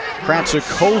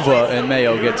Krantzakova and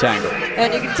Mayo get tangled.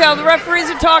 And you can tell the referees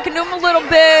are talking to him a little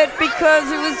bit because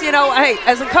it was, you know, hey,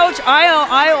 as a coach,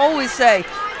 I always say,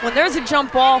 when there's a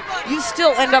jump ball, you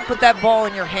still end up with that ball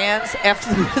in your hands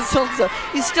after the whistle, so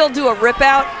you still do a rip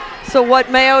out. So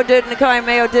what Mayo did, Nakai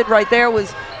Mayo did right there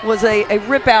was was a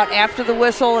rip out after the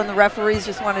whistle, and the referees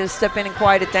just wanted to step in and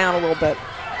quiet it down a little bit.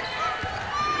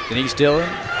 Denise Dillon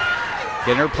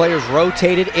getting her players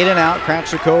rotated in and out.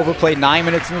 Kravchukova played 9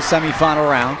 minutes in the semifinal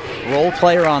round. Role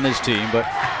player on this team, but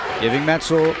giving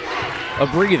Metzel a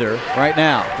breather right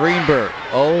now. Greenberg,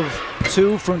 0 of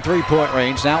 2 from three-point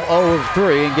range, now 0 of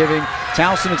 3, and giving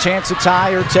Towson a chance to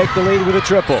tie or take the lead with a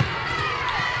triple.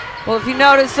 Well, if you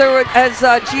notice, there were, as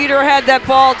Jeter had that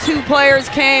ball, 2 players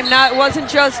came. It wasn't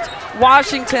just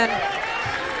Washington.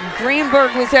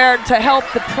 Greenberg was there to help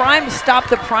stop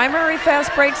the primary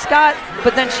fast break, Scott,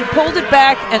 but then she pulled it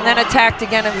back and then attacked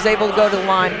again and was able to go to the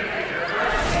line.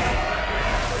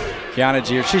 Kiana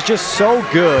Jeter, she's just so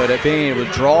good at being able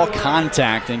to draw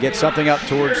contact and get something up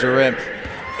towards the rim.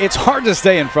 It's hard to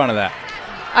stay in front of that.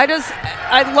 I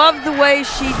love the way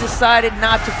she decided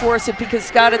not to force it, because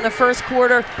Scott, in the first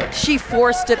quarter, she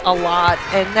forced it a lot.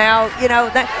 And now, you know,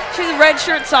 she's a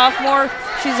redshirt sophomore.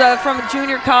 She's from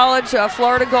junior college,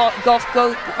 Florida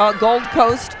Gold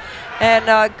Coast.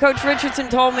 And Coach Richardson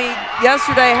told me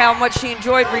yesterday how much she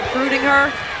enjoyed recruiting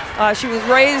her. She was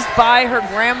raised by her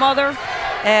grandmother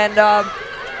and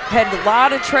had a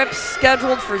lot of trips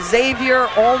scheduled for Xavier,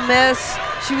 Ole Miss.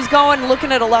 She was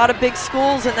looking at a lot of big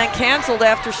schools, and then canceled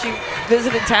after she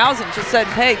visited Towson. Just said,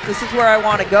 hey, this is where I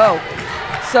want to go.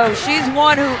 So she's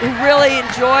one who really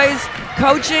enjoys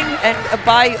coaching, and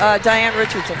by Diane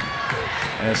Richardson.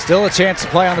 And still a chance to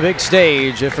play on the big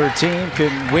stage if her team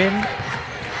can win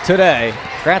today.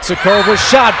 Kravchukova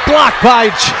shot blocked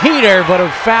by Jeter, but a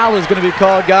foul is going to be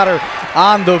called. Got her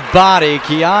on the body.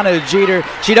 Kiana Jeter,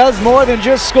 she does more than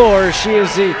just score. She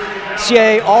is the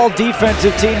CAA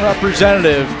all-defensive team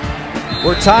representative.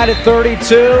 We're tied at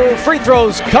 32. Free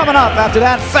throws coming up after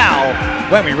that foul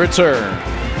when we return.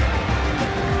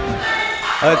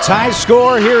 A tie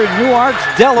score here in Newark,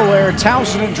 Delaware.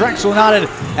 Towson and Drexel knotted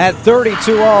at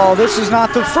 32 all. This is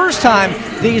not the first time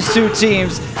these two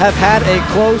teams have had a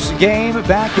close game.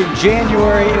 Back in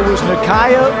January, it was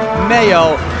Nakaya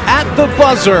Mayo at the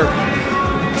buzzer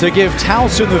to give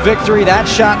Towson the victory. That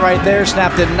shot right there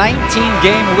snapped a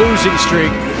 19-game losing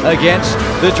streak against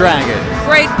the Dragons.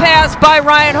 Great pass by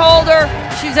Ryan Holder.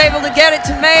 She's able to get it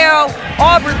to Mayo.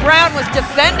 Aubrey Brown was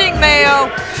defending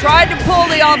Mayo, tried to pull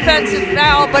the offensive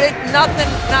foul, but not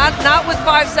with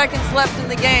 5 seconds left in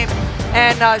the game.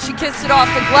 And she kissed it off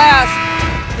the glass.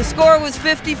 The score was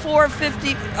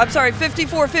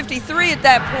 54-53 at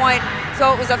that point. So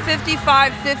it was a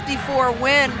 55-54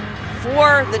 win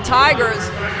for the Tigers,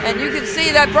 and you can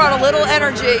see that brought a little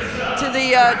energy to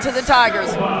the Tigers.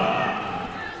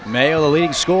 Mayo, the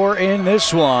leading scorer in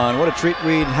this one. What a treat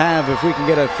we'd have if we can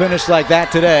get a finish like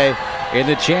that today in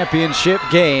the championship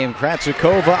game.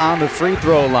 Kravchukova on the free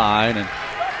throw line, and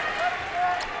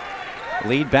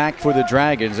lead back for the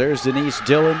Dragons. There's Denise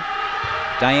Dillon.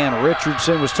 Diane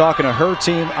Richardson was talking to her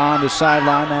team on the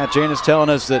sideline. Matt Janus telling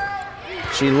us that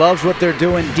she loves what they're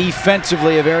doing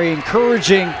defensively. A very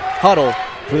encouraging huddle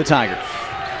for the Tigers.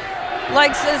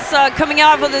 Likes this coming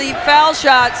out of the foul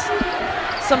shots.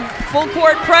 Some full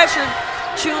court pressure,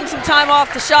 chewing some time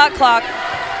off the shot clock.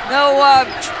 No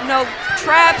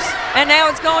traps, and now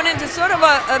it's going into sort of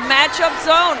a matchup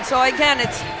zone. So again,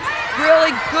 it's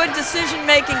really good decision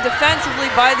making defensively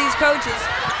by these coaches.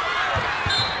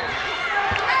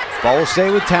 Ball will stay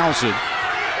with Towson.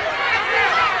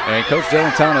 And Coach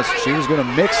Dillon telling us she was going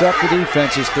to mix up the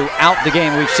defenses throughout the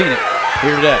game. We've seen it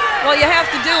here today. Well, you have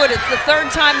to do it. It's the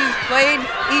third time you've played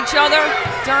each other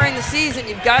during the season.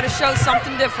 You've got to show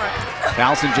something different.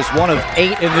 Towson just 1 of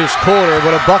 8 in this quarter,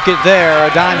 but a bucket there.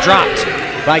 A dime dropped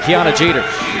by Kiana Jeter.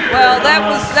 Well, that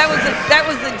was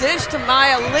the dish to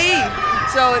Maya Lee.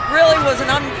 So it really was a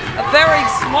very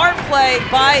smart play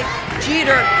by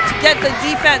Jeter to get the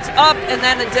defense up and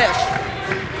then a dish.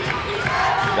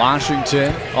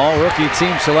 Washington, all-rookie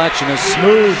team selection, a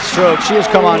smooth stroke. She has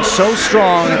come on so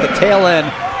strong at the tail end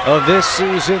of this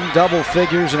season, double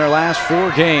figures in her last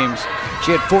 4 games.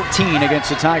 She had 14 against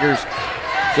the Tigers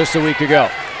just a week ago.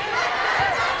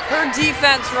 Her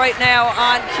defense right now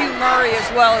on Q Murray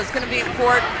as well is going to be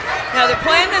important. Now they're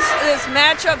playing this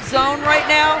matchup zone right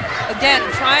now. Again,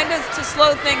 trying to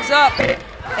slow things up.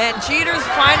 And Jeter's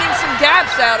finding some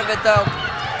gaps out of it though.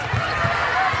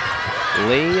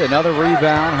 Lee, another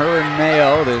rebound, her and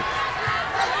Mayo, the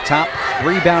top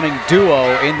rebounding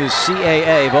duo in the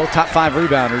CAA, both top 5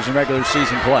 rebounders in regular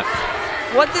season play.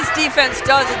 What this defense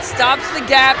does, it stops the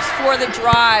gaps for the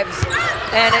drives,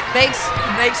 and it makes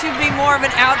you be more of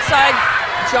an outside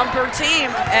jumper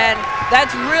team, and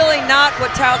that's really not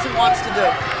what Towson wants to do.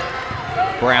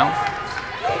 Brown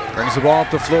brings the ball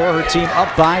up the floor, her team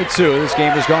up by 2. This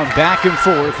game has gone back and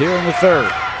forth here in the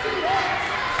third.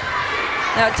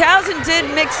 Now, Towson did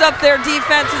mix up their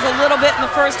defenses a little bit in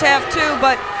the first half too,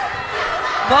 but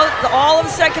all of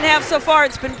the second half so far,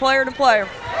 it's been player to player.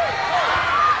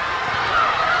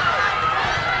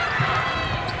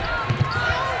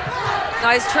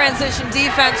 Nice transition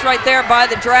defense right there by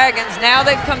the Dragons. Now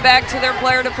they've come back to their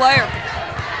player to player.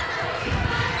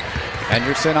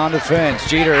 Henderson on defense.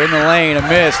 Jeter in the lane, a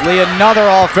miss. Lee, another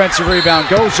offensive rebound.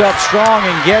 Goes up strong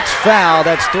and gets fouled.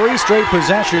 That's 3 straight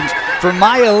possessions for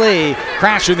Maya Lee,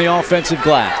 crashing the offensive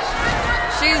glass.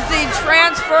 She's the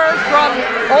transfer from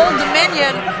Old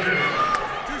Dominion.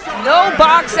 No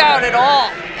box out at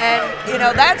all. And, you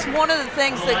know, that's one of the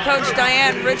things that Coach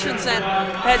Diane Richardson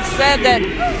had said, that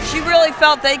she really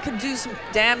felt they could do some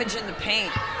damage in the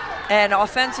paint. And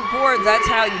offensive boards, that's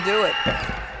how you do it.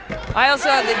 I also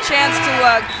had the chance to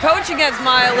coach against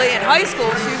Maya Lee in high school.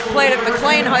 She played at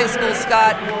McLean High School,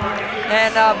 Scott.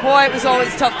 And boy, it was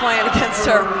always tough playing against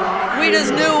her. We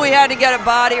just knew we had to get a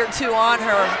body or two on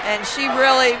her. And she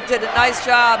really did a nice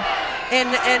job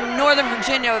in Northern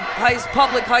Virginia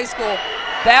public high school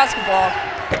basketball.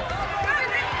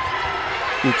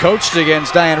 You coached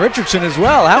against Diane Richardson as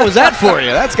well. How was that for you?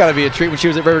 That's got to be a treat when she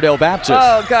was at Riverdale Baptist.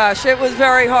 Oh, gosh, it was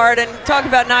very hard. And talk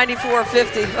about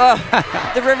 94-50.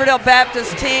 Oh, the Riverdale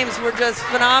Baptist teams were just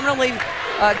phenomenally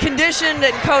conditioned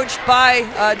and coached by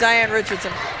Diane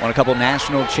Richardson. Won a couple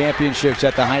national championships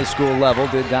at the high school level,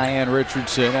 did Diane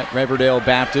Richardson at Riverdale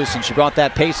Baptist, and she brought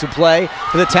that pace of play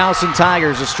to the Towson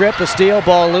Tigers. A strip, a steal,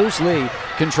 ball loose, Lee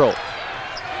control.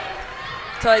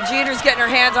 So Jeter's getting her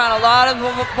hands on a lot of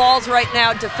balls right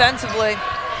now defensively.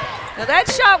 Now that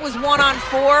shot was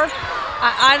 1-on-4.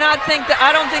 I don't think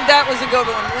that was a good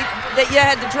one. You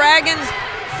had the Dragons,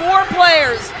 4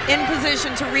 players in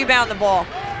position to rebound the ball.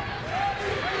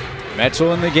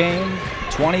 Metzel in the game,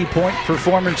 20-point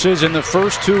performances in the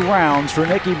first 2 rounds for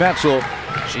Nikki Metzel.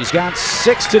 She's got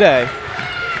 6 today.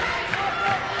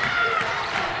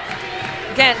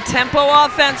 Again, tempo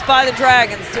offense by the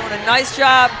Dragons, doing a nice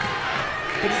job.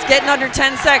 But it's getting under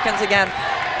 10 seconds again.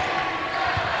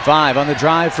 5 on the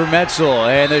drive for Metzel,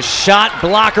 and the shot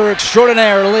blocker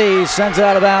extraordinaire Lee sends it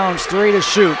out of bounds. 3 to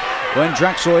shoot when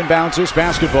Drexel inbounds this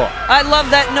basketball. I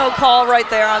love that no call right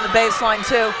there on the baseline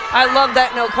too. I love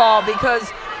that no call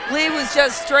because Lee was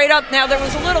just straight up. Now there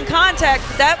was a little contact,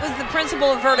 but that was the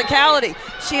principle of verticality.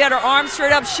 She had her arms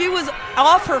straight up. She was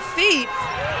off her feet.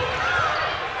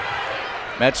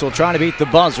 Metzel trying to beat the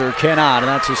buzzer, cannot, and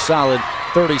that's a solid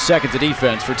 30 seconds of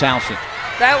defense for Towson.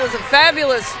 That was a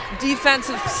fabulous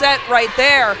defensive set right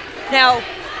there. Now,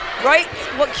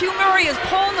 what Q Murray is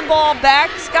pulling the ball back,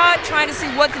 Scott, trying to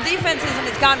see what the defense is, and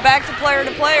it's gone back to player.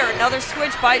 Another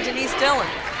switch by Denise Dillon.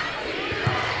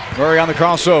 Murray on the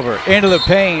crossover, into the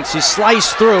paint. She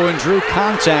sliced through and drew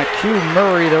contact. Q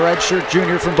Murray, the redshirt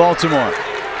junior from Baltimore.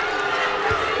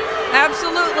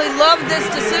 Absolutely love this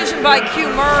decision by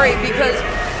Q Murray because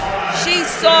she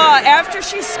saw, after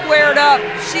she squared up,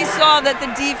 she saw that the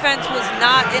defense was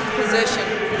not in position.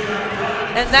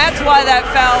 And that's why that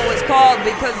foul was called,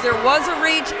 because there was a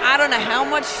reach. I don't know how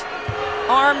much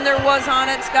arm there was on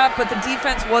it, Scott, but the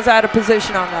defense was out of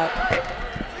position on that.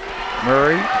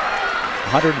 Murray,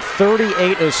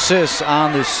 138 assists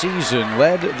on the season,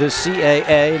 led the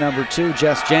CAA. Number 2,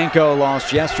 Jess Janko,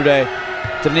 lost yesterday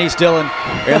to Denise Dillon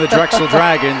and the Drexel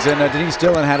Dragons, and Denise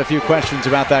Dillon had a few questions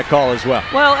about that call as well.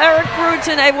 Well, Eric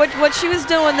Bruton, what she was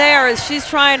doing there is she's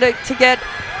trying to get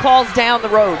calls down the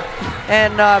road.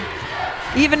 And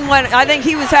even when, I think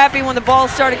he was happy when the ball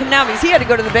started coming down because he had to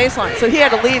go to the baseline, so he had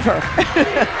to leave her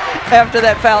after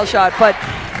that foul shot. But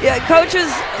yeah, coaches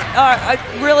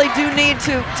really do need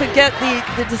to get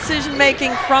the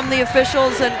decision-making from the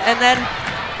officials and then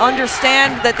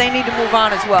understand that they need to move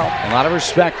on as well. A lot of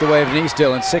respect the way of Denise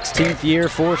Dillon, 16th year,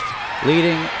 4th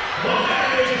leading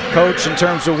coach in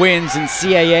terms of wins in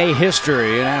CAA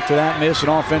history. And after that miss, an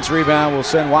offense rebound will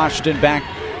send Washington back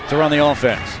to run the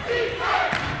offense.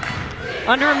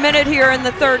 Under a minute here in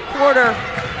the third quarter,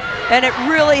 and it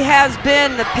really has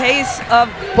been the pace of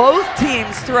both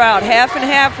teams throughout, half and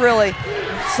half really.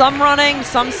 Some running,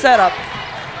 some setup.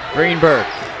 Greenberg,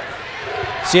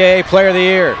 CAA Player of the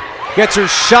Year. Gets her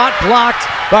shot blocked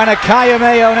by Nakaya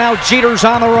Mayo. Now Jeter's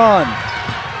on the run.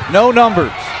 No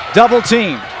numbers. Double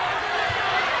teamed.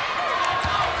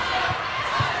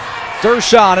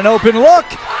 Dershon, an open look.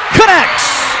 Connects.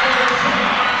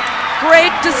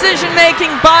 Great decision making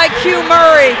by Q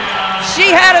Murray. She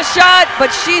had a shot,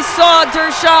 but she saw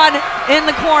Dershon in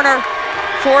the corner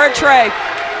for a tray.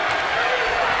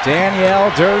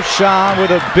 Danielle Dershon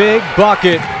with a big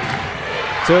bucket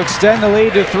to extend the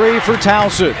lead to 3 for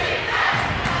Towson.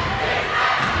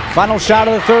 Final shot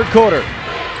of the third quarter.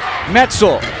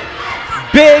 Metzel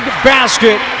big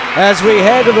basket as we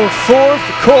head to the fourth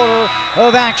quarter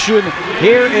of action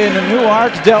here in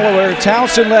Newark, Delaware.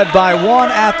 Towson led by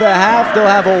 1 at the half. They'll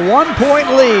have a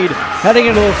 1-point lead heading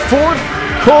into the fourth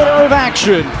quarter of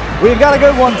action. We've got a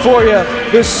good one for you.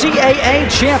 The CAA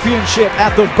Championship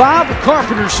at the Bob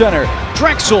Carpenter Center.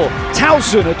 Drexel,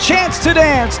 Towson, a chance to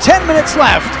dance. 10 minutes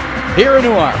left here in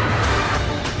Newark.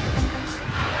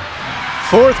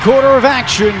 Fourth quarter of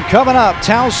action coming up.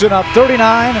 Towson up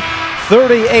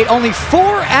 39-38. Only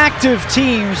 4 active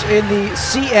teams in the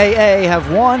CAA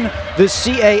have won the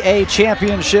CAA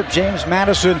Championship. James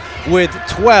Madison with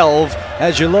 12.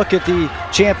 As you look at the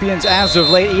champions as of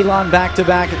late, Elon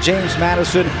back-to-back, James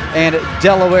Madison and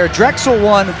Delaware. Drexel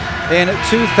won in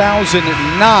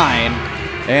 2009,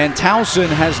 and Towson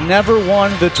has never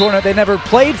won the tournament. They never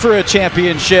played for a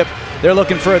championship. They're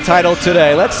looking for a title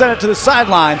today. Let's send it to the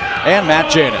sideline and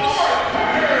Matt Janus.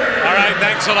 All right,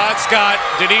 thanks a lot, Scott.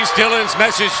 Denise Dillon's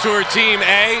message to her team: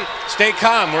 A, stay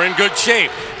calm, we're in good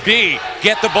shape. B,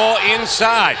 get the ball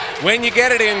inside. When you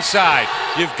get it inside,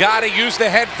 you've got to use the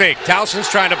head fake. Towson's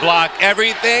trying to block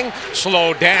everything.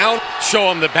 Slow down, show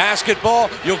them the basketball.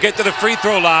 You'll get to the free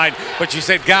throw line. But she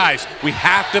said, guys, we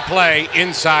have to play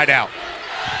inside out.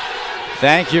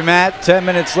 Thank you, Matt. 10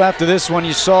 minutes left of this one.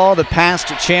 You saw the past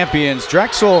champions.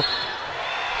 Drexel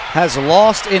has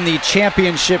lost in the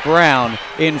championship round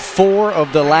in 4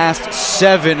 of the last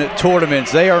 7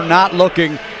 tournaments. They are not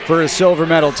looking for a silver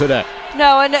medal today.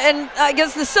 No, and I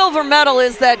guess the silver medal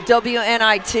is that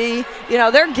WNIT. You know,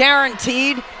 they're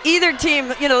guaranteed. Either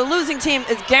team, you know, the losing team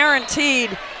is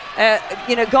guaranteed,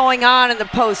 you know, going on in the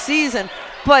postseason.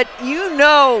 But you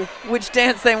know which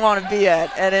dance they want to be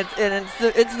at, and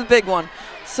it's the big one.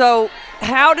 So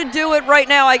how to do it right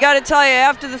now, I got to tell you,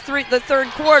 after the third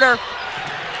quarter,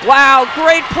 wow,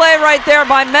 great play right there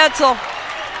by Metzel.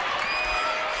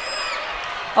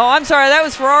 Oh, I'm sorry, that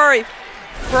was Ferrari.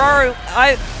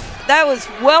 That was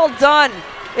well done.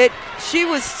 She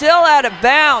was still out of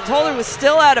bounds. Holder was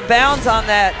still out of bounds on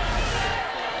that.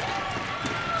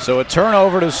 So a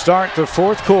turnover to start the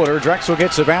fourth quarter. Drexel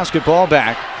gets the basketball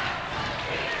back.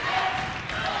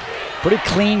 Pretty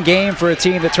clean game for a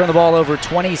team that turned the ball over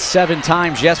 27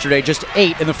 times yesterday, just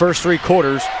 8 in the first 3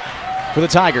 quarters for the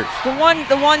Tigers. The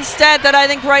one stat that I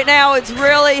think right now it's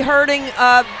really hurting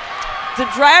the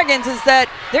Dragons is that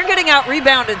they're getting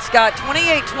out-rebounded, Scott,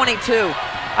 28-22.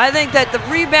 I think that the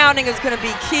rebounding is going to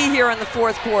be key here in the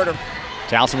fourth quarter.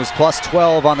 Towson was plus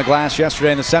 12 on the glass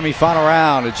yesterday in the semifinal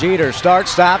round. A Jeter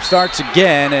starts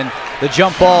again, and the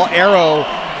jump ball arrow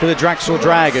to the Drexel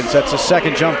Dragons. That's the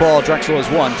second jump ball Drexel has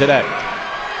won today.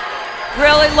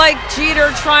 Really like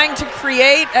Jeter trying to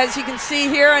create, as you can see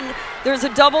here, and there's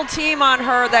a double team on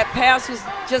her. That pass was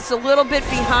just a little bit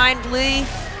behind Lee.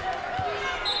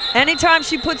 Anytime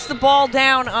she puts the ball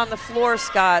down on the floor,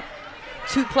 Scott,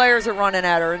 2 players are running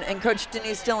at her, and Coach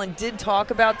Denise Dillon did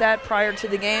talk about that prior to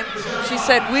the game. She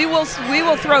said, we will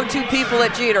throw 2 people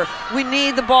at Jeter. We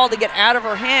need the ball to get out of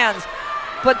her hands.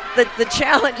 But the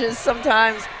challenge is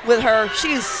sometimes with her,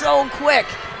 she's so quick,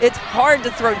 it's hard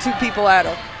to throw 2 people at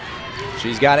her.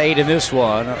 She's got 8 in this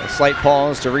one. A slight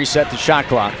pause to reset the shot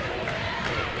clock.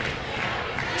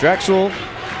 Drexel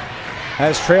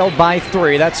has trailed by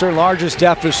 3. That's their largest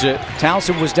deficit.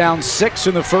 Towson was down 6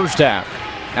 in the first half.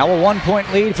 Now a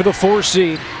 1-point lead for the 4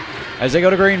 seed as they go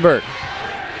to Greenberg.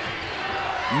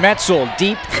 Metzel,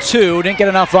 deep 2, didn't get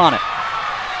enough on it.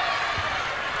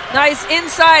 Nice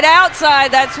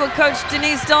inside-outside. That's what Coach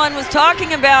Denise Dillon was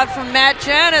talking about from Matt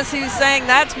Janus. He was saying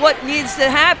that's what needs to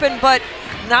happen, but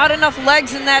not enough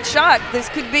legs in that shot. This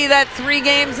could be that 3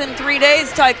 games in 3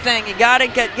 days type thing. You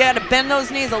gotta bend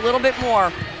those knees a little bit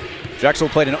more. Drexel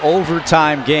played an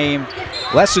overtime game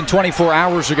less than 24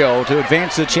 hours ago to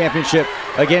advance the championship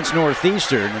against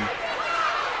Northeastern. And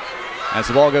as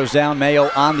the ball goes down, Mayo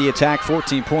on the attack,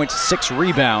 14 points, 6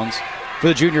 rebounds for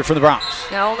the junior from the Bronx.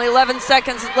 Now only 11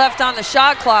 seconds left on the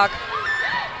shot clock.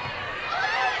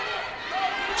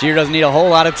 Jeter doesn't need a whole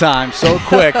lot of time, so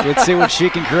quick. Let's see what she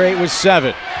can create with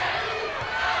 7.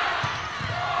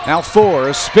 Now 4,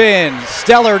 a spin,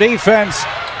 stellar defense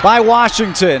by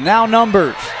Washington. Now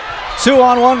numbers.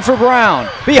 2-on-1 for Brown.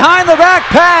 Behind the back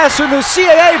pass, and the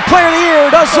CAA Player of the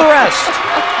Year does the rest.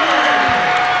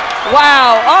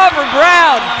 Wow, Aubrey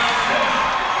Brown.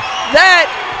 That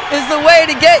is the way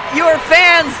to get your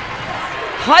fans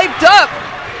hyped up.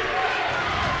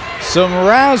 Some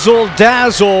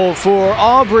razzle-dazzle for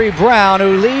Aubrey Brown,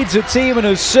 who leads the team in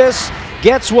assists,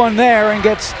 gets one there, and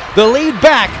gets the lead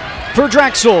back for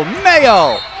Drexel.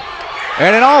 Mayo.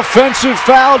 And an offensive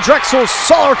foul. Drexel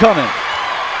saw her coming.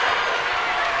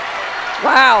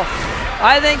 Wow,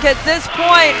 I think at this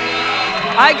point,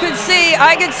 I could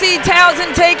see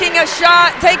Towson taking a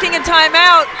shot, taking a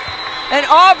timeout, and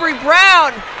Aubrey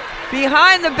Brown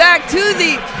behind the back to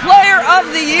the player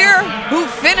of the year who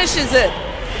finishes it.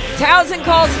 Towson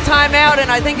calls a timeout,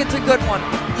 and I think it's a good one.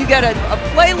 You get a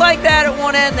play like that at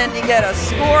one end, then you get a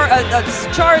score, a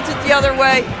charge it the other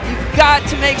way. You've got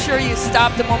to make sure you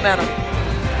stop the momentum.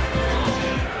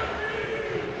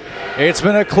 It's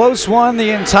been a close one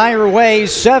the entire way.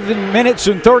 7 minutes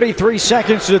and 33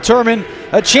 seconds to determine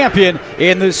a champion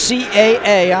in the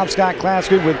CAA. I'm Scott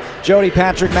Klatskin with Jody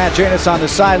Patrick, Matt Janis on the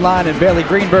sideline, and Bailey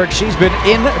Greenberg. She's been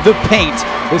in the paint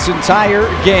this entire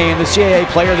game. The CAA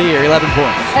Player of the Year, 11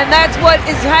 points. And that's what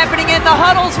is happening in the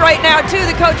huddles right now, too.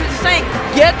 The coaches are saying,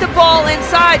 get the ball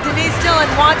inside. Denise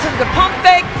Dillon wants him to pump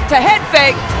fake, to head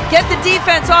fake, get the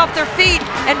defense off their feet,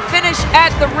 and finish at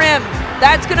the rim.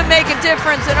 That's going to make a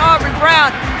difference. And Aubrey Brown,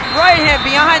 right hand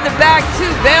behind the back to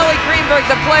Bailey Greenberg,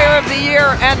 the Player of the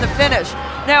Year, and the finish.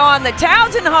 Now on the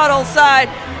Towson huddle side,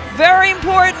 very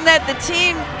important that the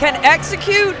team can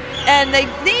execute, and they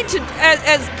need to,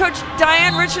 as Coach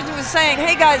Diane Richardson was saying,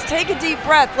 hey guys, take a deep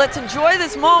breath. Let's enjoy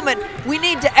this moment. We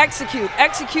need to execute.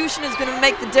 Execution is going to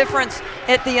make the difference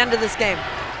at the end of this game.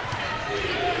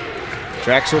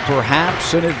 Drexel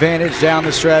perhaps an advantage down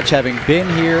the stretch, having been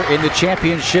here in the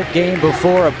championship game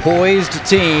before, a poised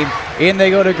team. In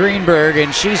they go to Greenberg, and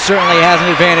she certainly has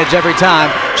an advantage every time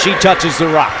she touches the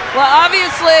rock. Well,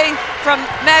 obviously, from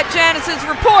Matt Janis's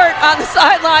report on the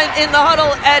sideline in the huddle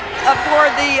for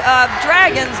the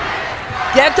Dragons,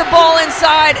 get the ball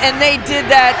inside, and they did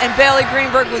that, and Bailey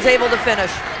Greenberg was able to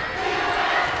finish.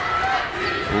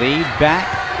 Lead back,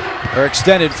 or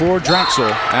extended for Drexel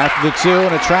after the two,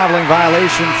 and a traveling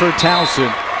violation for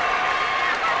Towson.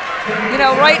 You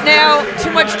know, right now,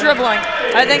 too much dribbling.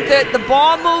 I think that the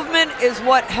ball movement is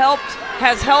what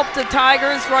has helped the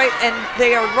Tigers, right? And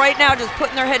they are right now just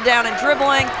putting their head down and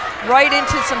dribbling right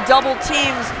into some double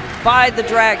teams by the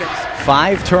Dragons.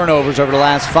 5 turnovers over the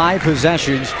last 5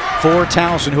 possessions for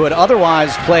Towson, who had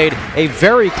otherwise played a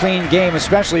very clean game,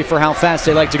 especially for how fast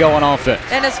they like to go on offense.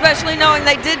 And especially knowing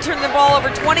they did turn the ball over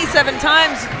 27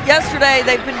 times yesterday.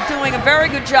 They've been doing a very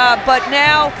good job, but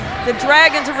now the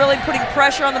Dragons are really putting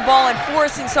pressure on the ball and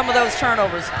forcing some of those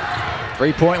turnovers.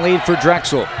 3-point lead for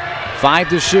Drexel. 5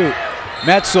 to shoot.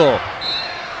 Metzel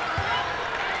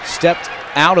stepped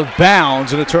out of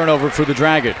bounds, and a turnover for the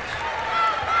Dragons.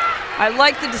 I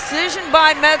like the decision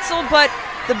by Metzel, but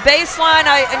the baseline,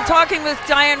 in talking with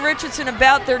Diane Richardson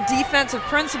about their defensive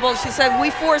principles, she said, we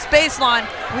force baseline.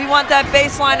 We want that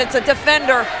baseline. It's a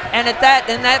defender, and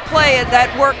in that play,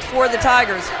 that worked for the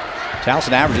Tigers.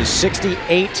 Towson averages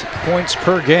 68 points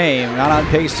per game, not on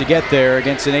pace to get there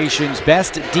against the nation's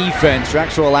best defense.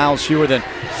 Drexel allows fewer than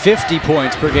 50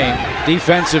 points per game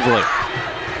defensively.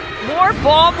 More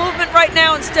ball movement right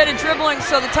now instead of dribbling,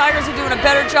 so the Tigers are doing a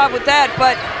better job with that,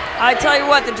 but I tell you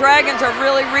what, the Dragons are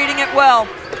really reading it well.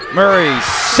 Murray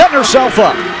setting herself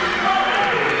up.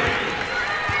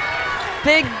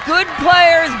 Big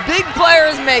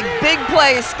players make big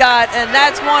plays, Scott, and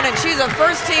that's one, and she's a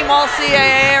first-team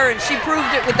All-CAA, and she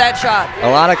proved it with that shot. A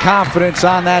lot of confidence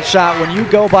on that shot. When you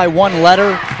go by one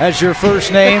letter as your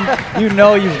first name, you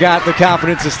know you've got the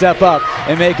confidence to step up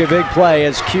and make a big play,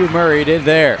 as Q Murray did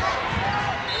there.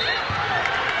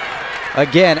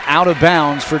 Again, out of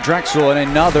bounds for Drexel, and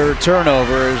another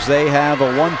turnover as they have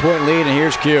a 1-point lead, and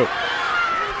here's Q.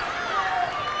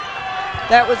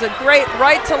 That was a great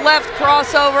right-to-left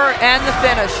crossover and the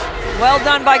finish. Well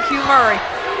done by Q Murray.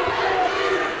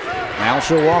 Now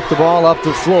she'll walk the ball up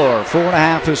the floor.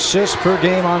 4.5 assists per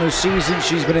game on the season.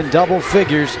 She's been in double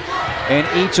figures in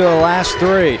each of the last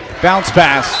 3. Bounce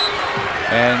pass,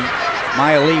 and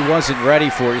Maya Lee wasn't ready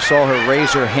for it. You saw her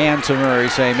raise her hand to Murray,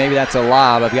 saying, maybe that's a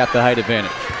lob. I've got the height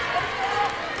advantage.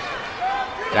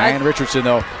 Diane Richardson,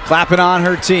 though, clapping on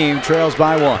her team, trails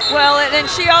by 1. Well, and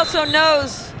she also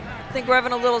knows, I think we're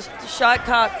having a little shot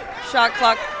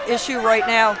clock issue right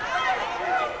now.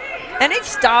 Any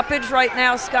stoppage right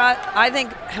now, Scott, I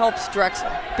think helps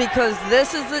Drexel, because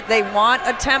this is it. They want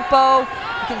a tempo.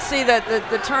 You can see that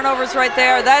the turnovers right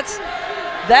there.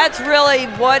 That's really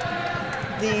what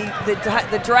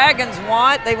the Dragons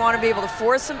want. They want to be able to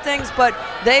force some things, but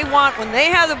they want, when they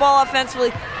have the ball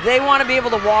offensively, they want to be able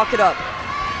to walk it up.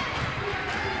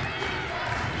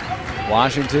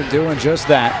 Washington doing just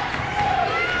that.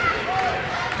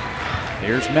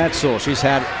 Here's Metzel. She's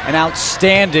had an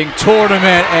outstanding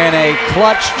tournament and a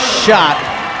clutch shot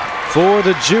for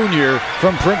the junior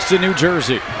from Princeton, New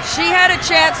Jersey. She had a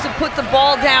chance to put the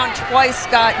ball down twice,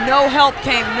 Scott. No help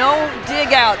came, no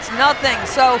dig outs, nothing.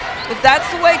 So if that's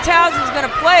the way Towson's going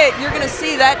to play it, you're going to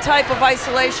see that type of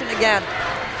isolation again.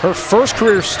 Her first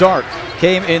career start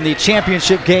came in the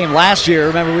championship game last year.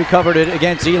 Remember, we covered it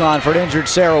against Elon for an injured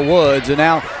Sarah Woods, and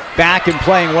now back and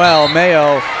playing well.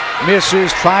 Mayo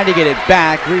misses, trying to get it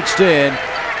back, reached in,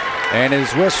 and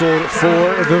is whistled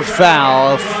for the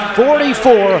foul.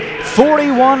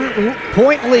 44-41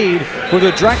 point lead for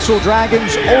the Drexel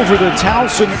Dragons over the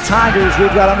Towson Tigers.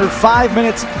 We've got under 5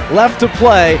 minutes left to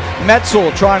play.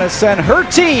 Metzel trying to send her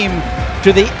team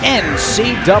to the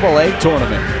NCAA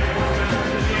tournament.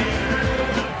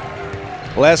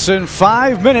 Less than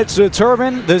 5 minutes to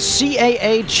determine the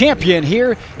CAA champion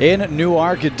here in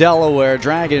Newark, Delaware.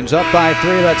 Dragons up by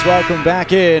 3. Let's welcome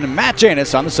back in Matt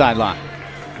Janis on the sideline.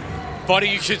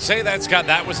 Funny you should say that, Scott.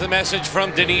 That was the message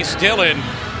from Denise Dillon.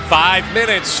 5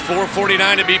 minutes,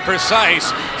 4:49 to be precise.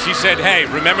 She said, hey,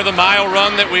 remember the mile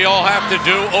run that we all have to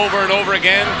do over and over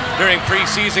again during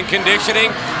preseason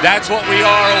conditioning? That's what we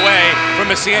are away from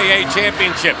a CAA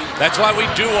championship. That's why we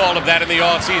do all of that in the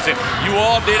offseason. You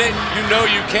all did it. You know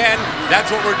you can. That's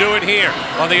what we're doing here.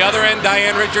 On the other end,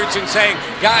 Diane Richardson saying,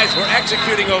 guys, we're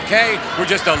executing okay.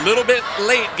 We're just a little bit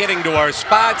late getting to our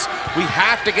spots. We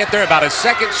have to get there about a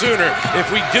second sooner. If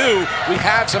we do, we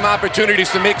have some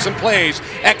opportunities to make some plays.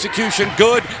 Execution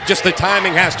good, just the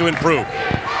timing has to improve.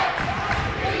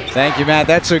 Thank you, Matt.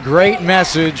 That's a great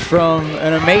message from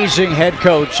an amazing head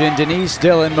coach in Denise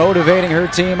Dillon, motivating her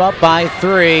team up by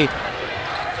 3. A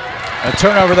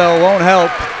turnover, though, won't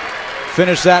help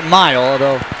finish that mile,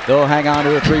 although they'll hang on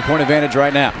to a 3-point advantage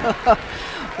right now.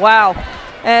 Wow.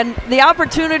 And the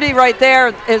opportunity right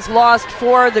there is lost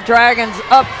for the Dragons.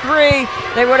 Up 3,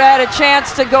 they would have had a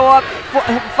chance to go up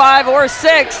 5 or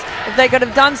 6 if they could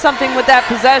have done something with that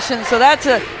possession. So that's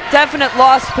a definite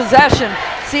lost possession.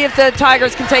 See if the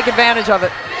Tigers can take advantage of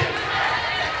it.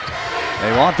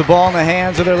 They want the ball in the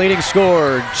hands of their leading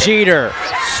scorer, Jeter.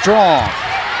 Strong.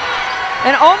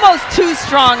 And almost too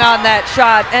strong on that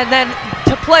shot. And then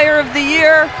to Player of the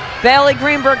Year, Bailey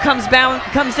Greenberg comes down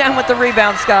with the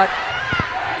rebound, Scott.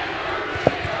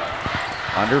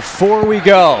 Under 4 we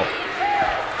go.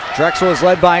 Drexel is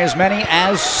led by as many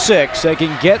as 6. They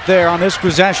can get there on this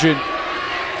possession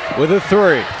with a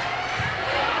 3.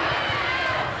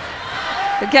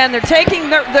 Again, they're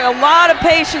taking a lot of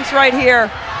patience right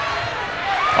here.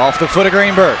 Off the foot of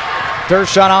Greenberg.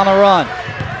 Dershon on the run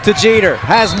to Jeter.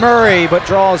 Has Murray, but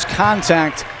draws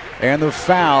contact, and the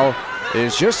foul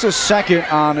is just a second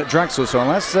on Drexel. So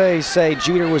unless they say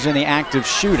Jeter was in the act of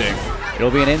shooting,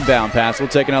 it'll be an inbound pass. We'll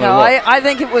take another look. I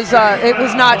think it was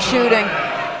not shooting.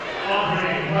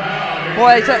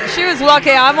 Boy, she was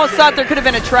lucky. I almost thought there could have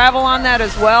been a travel on that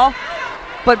as well.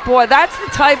 But boy, that's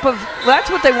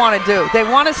what they want to do. They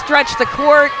want to stretch the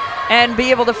court and be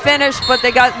able to finish, but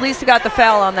they at least got the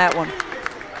foul on that one.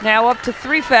 Now up to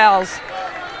 3 fouls.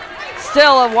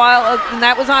 Still a while, and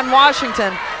that was on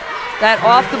Washington. That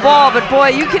off the ball, but boy,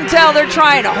 you can tell they're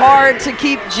trying hard to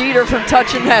keep Jeter from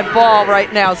touching that ball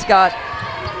right now, Scott.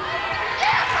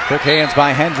 Quick hands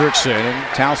by Hendrickson, and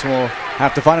Towson will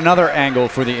have to find another angle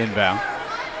for the inbound.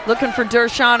 Looking for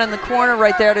Dershon in the corner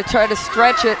right there to try to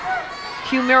stretch it.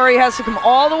 Hugh Murray has to come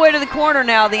all the way to the corner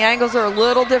now. The angles are a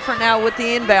little different now with the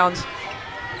inbounds.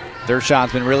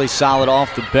 Dershon's been really solid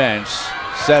off the bench.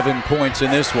 7 points in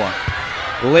this one.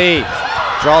 Lee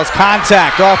draws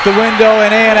contact off the window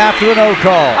and in after the no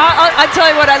call. I tell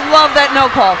you what, I love that no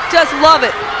call. Just love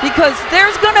it, because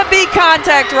there's going to be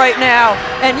contact right now,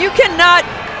 and you cannot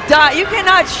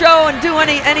show and do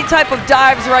any type of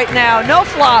dives right now. No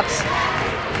flops.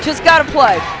 Just got to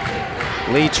play.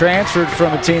 Lee transferred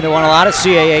from a team that won a lot of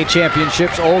CAA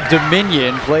championships, Old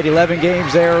Dominion. Played 11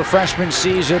 games there her freshman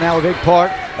season. Now a big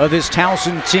part of this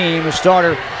Towson team. A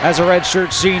starter as a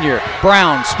redshirt senior.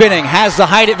 Brown spinning, has the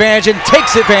height advantage and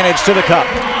takes advantage to the cup.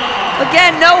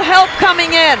 Again, no help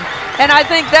coming in. And I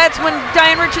think that's when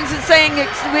Diane Richardson is saying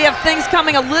we have things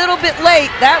coming a little bit late.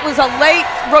 That was a late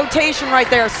rotation right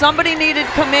there. Somebody needed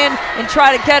to come in and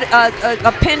try to get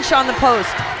a pinch on the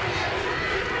post.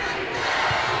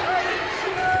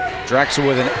 Drexel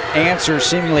with an answer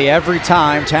seemingly every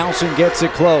time. Towson gets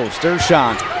it close.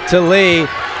 Dershon to Lee.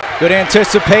 Good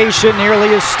anticipation,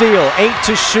 nearly a steal. 8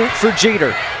 to shoot for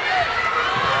Jeter.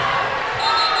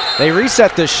 They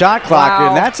reset the shot clock,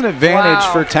 and that's an advantage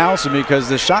for Towson because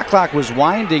the shot clock was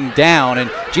winding down, and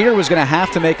Jeter was going to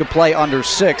have to make a play under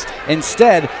 6.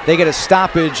 Instead, they get a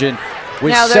stoppage, and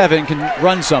with 7 can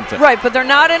run something. Right, but they're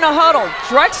not in a huddle.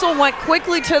 Drexel went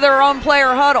quickly to their own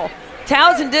player huddle.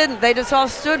 Towson didn't. They just all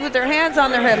stood with their hands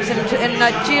on their hips,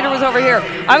 and Jeter was over here.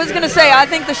 I was going to say, I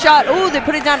think the shot, they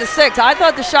put it down to 6. I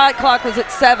thought the shot clock was at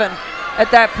 7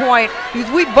 at that point.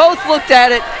 We both looked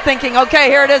at it thinking, okay,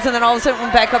 here it is, and then all of a sudden it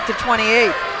went back up to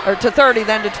 28, or to 30,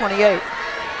 then to 28.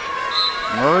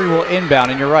 Murray will inbound,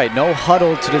 and you're right, no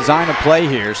huddle to design a play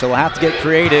here, so we'll have to get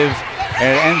creative,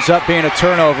 and it ends up being a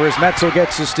turnover as Metzel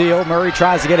gets the steal. Murray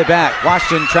tries to get it back.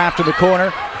 Washington trapped in the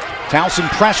corner. Towson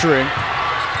pressuring.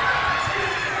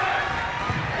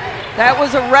 That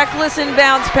was a reckless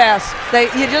inbounds pass. The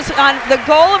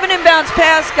goal of an inbounds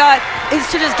pass, Scott, is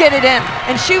to just get it in,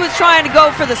 and she was trying to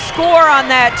go for the score on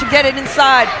that to get it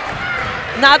inside.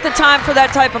 Not the time for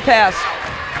that type of pass.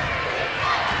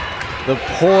 The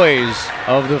poise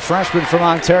of the freshman from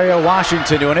Ontario,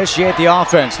 Washington, to initiate the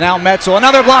offense. Now Metzel,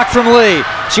 another block from Lee.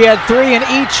 She had 3 in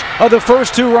each of the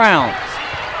first 2 rounds.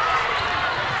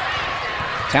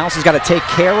 Towson's got to take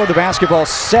care of the basketball.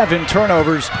 7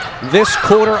 turnovers this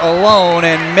quarter alone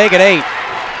and make it 8.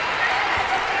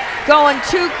 Going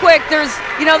too quick. There's,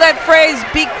 you know that phrase,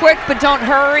 be quick but don't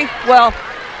hurry? Well,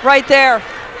 right there.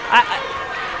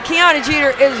 Kiana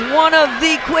Jeter is one of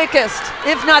the quickest,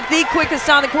 if not the quickest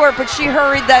on the court, but she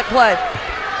hurried that play.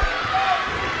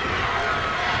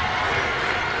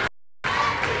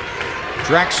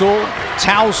 Drexel,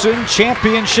 Towson,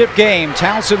 championship game.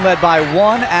 Towson led by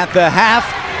 1 at the half.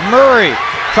 Murray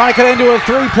trying to cut into a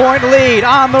 3-point lead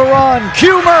on the run.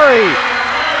 Q Murray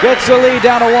gets the lead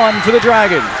down to 1 for the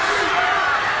Dragons.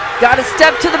 Got to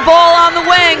step to the ball on the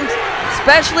wing,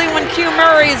 especially when Q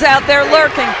Murray is out there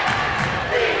lurking.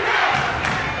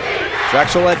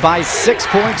 Drexel led by 6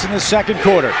 points in the second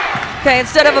quarter. Okay,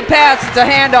 instead of a pass, it's a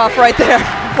handoff right there.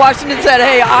 Washington said,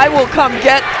 hey, I will come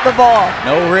get the ball.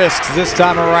 No risks this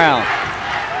time around.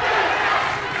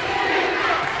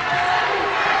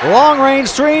 Long-range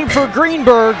stream for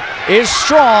Greenberg is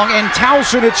strong, and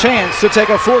Towson a chance to take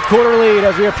a fourth quarter lead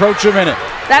as we approach a minute.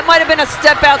 That might have been a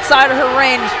step outside of her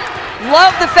range.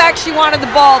 Love the fact she wanted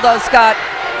the ball, though, Scott.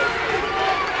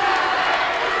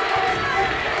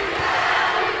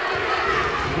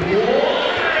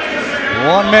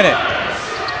 One minute.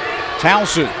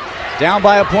 Towson down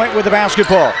by a point with the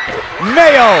basketball.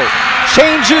 Mayo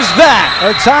changes that.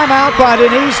 A timeout by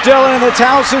Denise Dillon, and the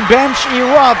Towson bench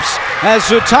erupts as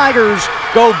the Tigers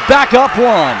go back up 1.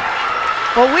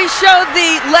 Well, we showed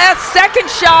the last second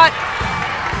shot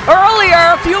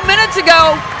earlier, a few minutes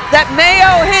ago, that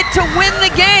Mayo hit to win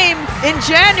the game in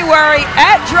January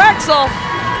at Drexel.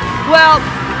 Well,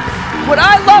 what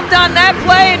I loved on that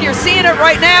play, and you're seeing it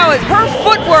right now, is her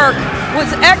footwork was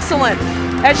excellent.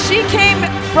 As she came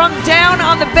from down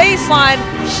on the baseline,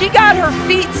 she got her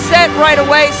feet set right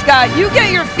away, Scott. You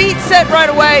get your feet set right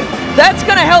away, that's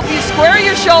going to help you square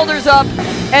your shoulders up,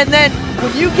 and then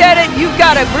when you get it, you've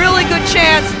got a really good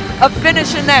chance of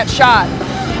finishing that shot.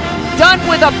 Done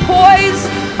with a poise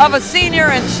of a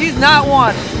senior, and she's not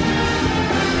one.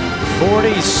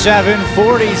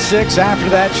 47-46 after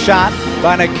that shot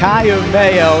by Nakaya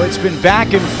Mayo. It's been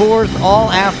back and forth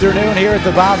all afternoon here at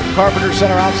the Bob Carpenter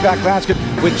Center. I'm Scott Klanskin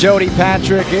with Jody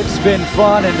Patrick. It's been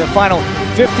fun, and the final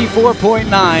 54.9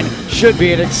 should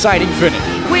be an exciting finish.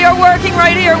 We are working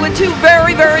right here with 2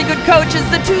 very, very good coaches,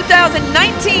 the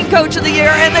 2019 Coach of the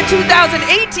Year and the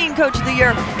 2018 Coach of the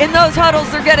Year. In those huddles,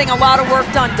 they're getting a lot of work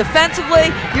done defensively.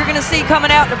 You're going to see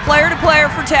coming out to player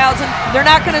for Towson. They're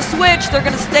not going to switch. They're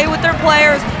going to stay with their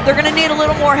players. They're going to need a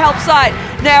little more help side.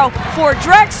 Now, for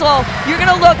Drexel, you're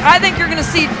going to look, I think you're going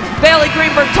to see Bailey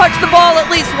Greenberg touch the ball at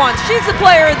least once. She's the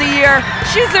Player of the Year.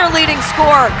 She's their leading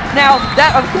scorer. Now,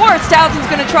 that, of course, Towson's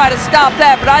going to try to stop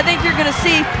that, but I think you're going to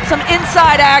see some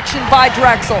inside action by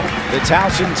Drexel. The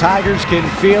Towson Tigers can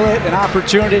feel it, an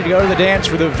opportunity to go to the dance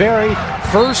for the very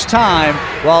first time,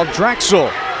 while Drexel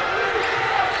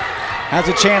has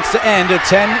a chance to end a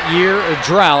 10-year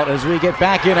drought as we get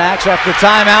back in action after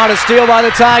timeout. A steal by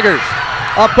the Tigers,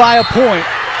 up by a point.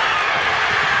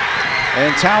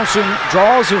 And Towson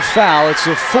draws a foul. It's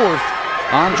the 4th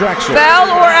on Drexel. Foul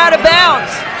or out of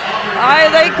bounds? Are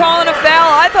they calling a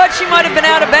foul? I thought she might have been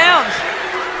out of bounds.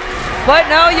 But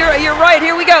no, you're right.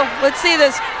 Here we go. Let's see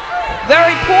this.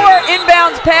 Very poor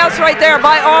inbounds pass right there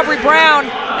by Aubrey Brown.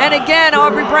 And again,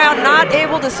 Aubrey Brown not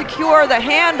able to secure the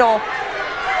handle.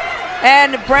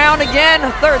 And Brown again,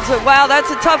 a third. So, wow,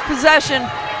 that's a tough possession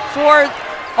for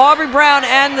Aubrey Brown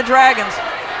and the Dragons.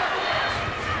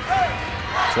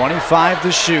 25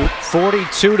 to shoot,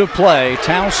 42 to play.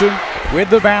 Towson with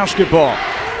the basketball.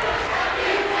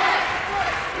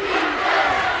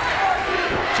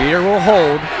 Jeter will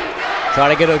hold. Try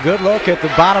to get a good look at the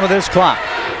bottom of this clock.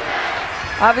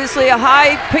 Obviously a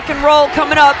high pick and roll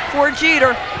coming up for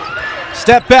Jeter.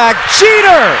 Step back,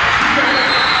 Jeter!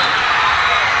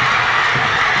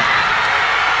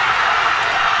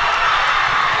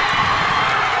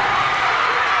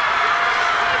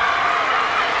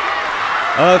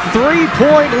 A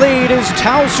 3-point lead is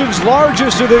Towson's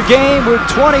largest of the game with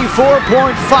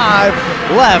 24.5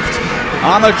 left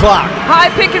on the clock.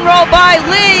 High pick and roll by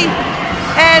Lee,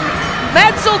 and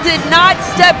Metzel did not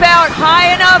step out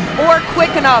high enough or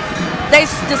quick enough. They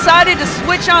decided to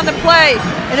switch on the play,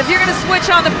 and if you're going to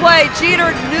switch on the play,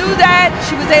 Jeter knew that.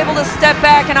 She was able to step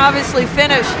back and obviously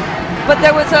finish, but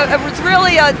it was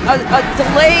really a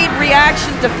delayed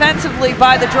reaction defensively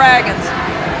by the Dragons.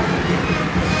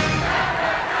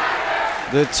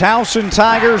 The Towson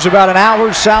Tigers, about an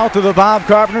hour south of the Bob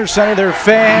Carpenter Center. Their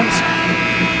fans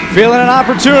feeling an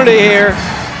opportunity here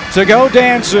to go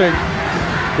dancing.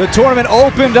 The tournament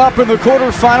opened up in the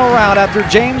quarterfinal round after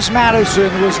James Madison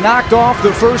was knocked off,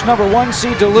 the first #1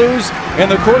 seed to lose in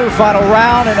the quarterfinal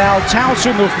round, and now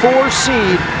Towson, the 4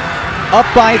 seed, up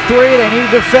by 3. They need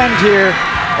to defend here,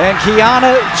 and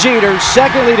Kiana Jeter,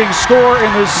 second leading scorer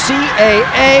in the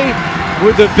CAA,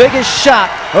 with the biggest shot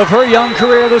of her young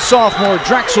career, the sophomore.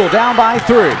 Drexel down by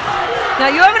 3. Now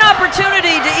you have an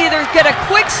opportunity to either get a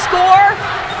quick score.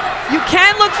 You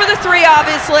can look for the 3,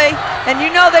 obviously, and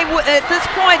you know at this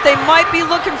point they might be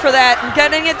looking for that and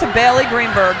getting it to Bailey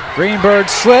Greenberg. Greenberg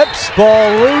slips,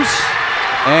 ball loose,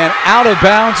 and out of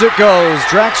bounds it goes.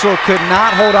 Drexel could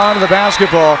not hold on to the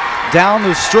basketball down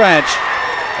the stretch,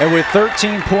 and with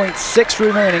 13.6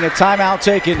 remaining, a timeout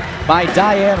taken by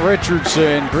Diane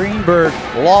Richardson. Greenberg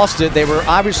lost it. They were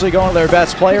obviously going to their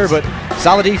best player, but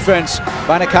solid defense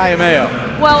by Nakaya Mayo.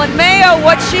 Well, in Mayo,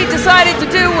 what she decided to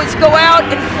do was go out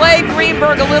and play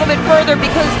Greenberg a little bit further,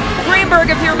 because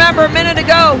Greenberg, if you remember a minute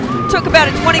ago, took about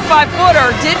a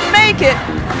 25-footer, didn't make it,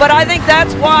 but I think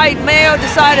that's why Mayo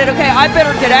decided, okay, I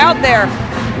better get out there.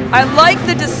 I like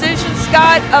the decision,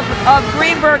 Scott, of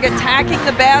Greenberg attacking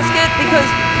the basket, because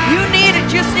you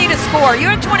just need a score. You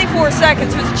have 24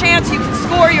 seconds. There's a chance you can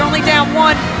score. You're only down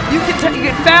 1. You can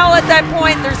foul at that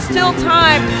point. There's still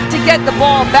time to get the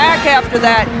ball back after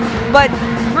that. But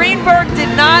Greenberg did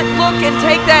not look and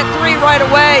take that 3 right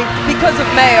away because of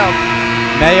Mayo.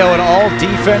 Mayo an all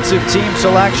defensive team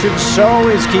selection.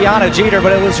 So is Kiana Jeter,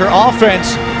 but it was her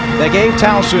offense that gave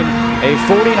Towson a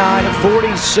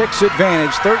 49-46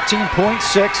 advantage. 13.6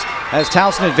 as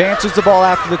Towson advances the ball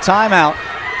after the timeout.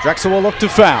 Drexel will look to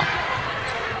foul.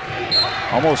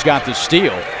 Almost got the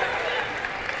steal.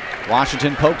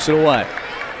 Washington pokes it away.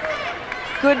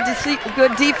 Good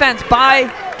defense by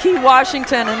Key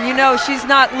Washington, and you know she's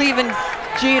not leaving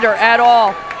Jeter at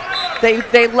all.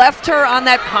 They left her on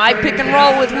that high pick and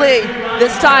roll with Lee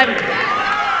this time,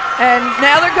 and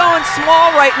now they're going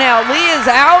small right now. Lee is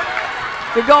out.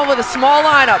 They're going with a small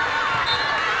lineup.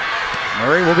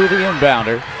 Murray will be the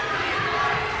inbounder.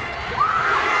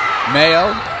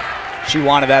 Mayo, she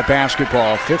wanted that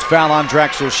basketball. 5th foul on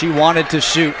Drexel. She wanted to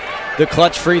shoot the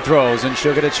clutch free throws, and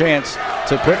she'll get a chance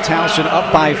to put Towson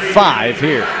up by 5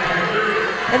 here.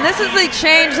 And this is the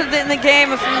change in the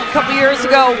game a couple years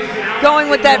ago, going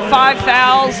with that 5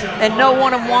 fouls and no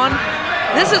 1-on-1.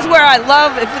 This is where I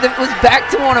love if it was back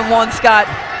to 1-on-1, Scott,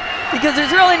 because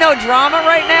there's really no drama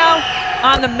right now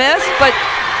on the miss, but,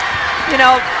 you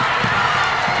know.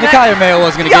 Nakaya Mayo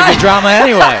wasn't going to give you drama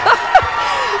anyway.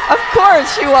 Of course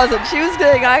she wasn't. She was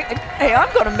saying, hey, I'm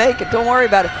going to make it. Don't worry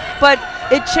about it. But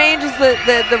it changes the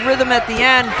rhythm at the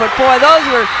end. But, boy, those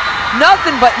were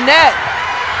nothing but net.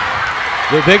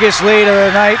 The biggest lead of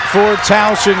the night for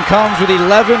Towson comes with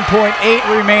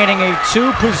 11.8 remaining, a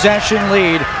 2-possession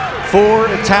lead for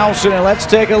Towson. And let's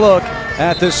take a look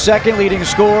at the second leading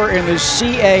scorer in the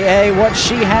CAA, what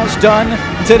she has done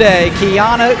today.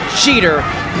 Kiana Jeter,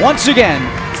 once again,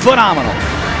 phenomenal.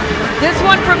 This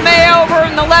one from Mayo over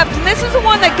in the left, and this is the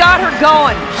one that got her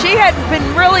going. She had been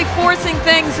really forcing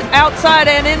things outside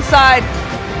and inside.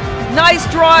 Nice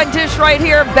draw and dish right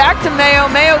here, back to Mayo.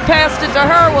 Mayo passed it to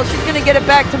her. Well, she's gonna get it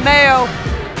back to Mayo.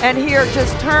 And here,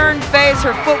 just turned face,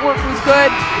 her footwork was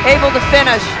good, able to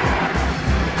finish.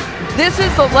 This is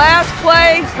the last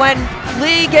play when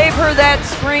Lee gave her that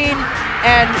screen,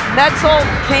 and Metzel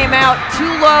came out too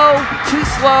low, too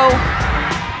slow,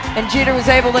 and Jeter was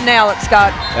able to nail it,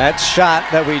 Scott. That shot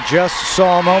that we just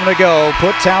saw a moment ago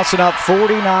put Towson up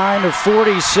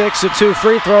 49-46. The 2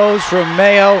 free throws from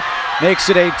Mayo makes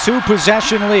it a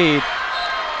 2-possession lead.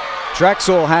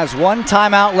 Drexel has 1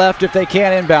 timeout left if they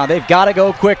can't inbound. They've got to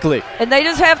go quickly. And they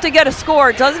just have to get a score.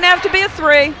 It doesn't have to be a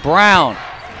 3. Brown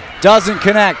doesn't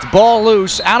connect. Ball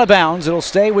loose, out of bounds. It'll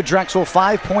stay with Drexel.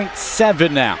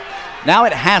 5.7 now. Now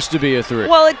it has to be a 3.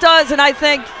 Well, it does, and I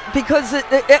think because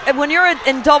when you're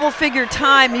in double-figure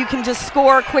time, you can just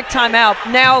score a quick timeout.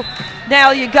 Now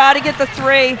you got to get the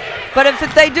 3, but if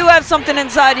they do have something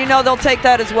inside, you know they'll take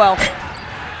that as well.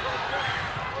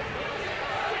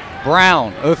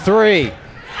 Brown, a 3,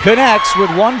 connects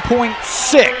with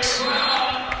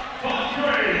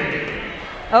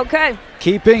 1.6. Okay,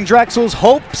 keeping Drexel's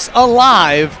hopes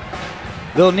alive.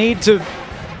 They'll need to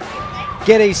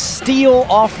get a steal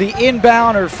off the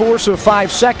inbound or force a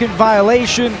 5-second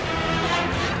violation.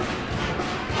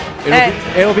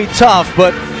 It'll be tough,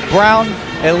 but Brown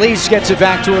at least gets it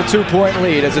back to a 2-point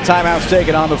lead as the timeout's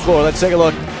taken on the floor. Let's take a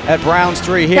look at Brown's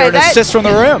three here. An assist from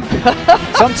the rim.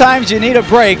 Sometimes you need a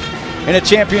break in a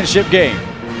championship game.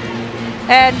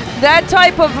 And that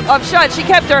type of shot, she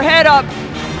kept her head up,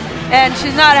 and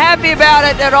she's not happy about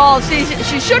it at all. She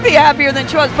should be happier than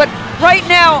she was, but right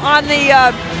now on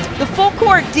the full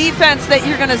court defense that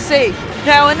you're going to see.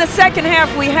 Now in the second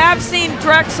half, we have seen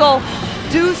Drexel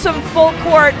do some full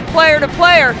court player to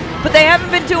player, but they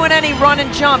haven't been doing any run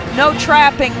and jump, no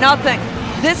trapping, nothing.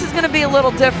 This is going to be a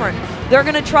little different. They're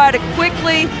going to try to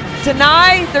quickly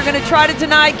deny. They're going to try to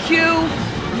deny Q,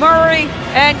 Murray,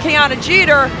 and Kiana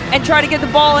Jeter, and try to get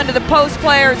the ball into the post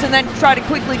players and then try to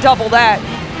quickly double that.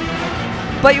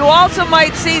 But you also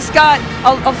might see, Scott,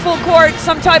 a full court,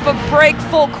 some type of break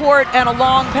full court and a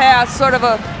long pass, sort of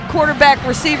a quarterback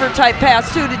receiver type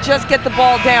pass too, to just get the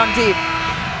ball down deep.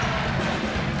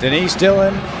 Denise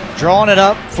Dillon drawing it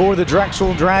up for the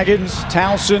Drexel Dragons.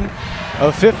 Towson,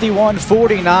 a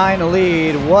 51-49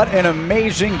 lead. What an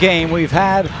amazing game we've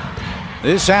had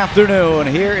this afternoon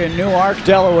here in Newark,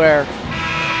 Delaware.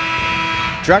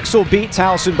 Drexel beat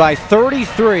Towson by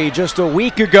 33 just a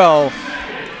week ago.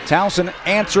 Towson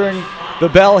answering the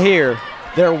bell here.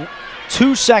 They're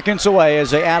 2 seconds away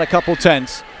as they add a couple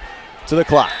tenths to the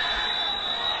clock.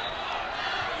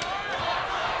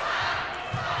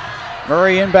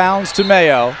 Murray inbounds to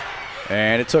Mayo,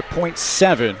 and it took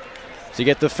 0.7 to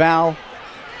get the foul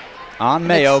on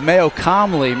Mayo. Mayo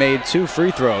calmly made 2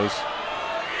 free throws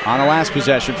on the last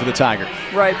possession for the Tigers.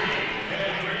 Right.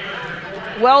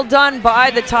 Well done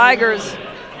by the Tigers,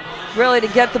 really, to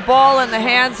get the ball in the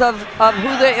hands of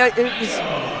who they, it was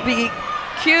be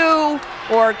Q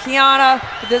or Kiana,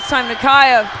 but this time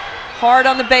Nakaya, hard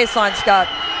on the baseline, Scott.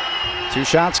 2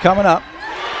 shots coming up.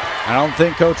 I don't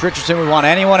think Coach Richardson would want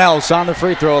anyone else on the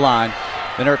free throw line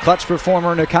than her clutch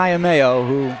performer, Nakaya Mayo,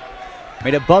 who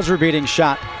made a buzzer-beating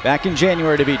shot back in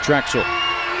January to beat Drexel.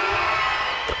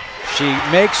 She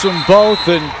makes them both,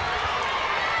 and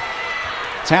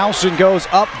Towson goes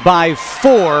up by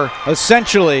 4,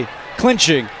 essentially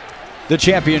clinching the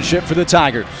championship for the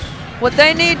Tigers. What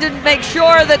they need to make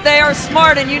sure that they are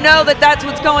smart, and you know that that's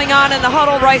what's going on in the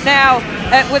huddle right now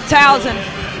with Towson.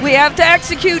 We have to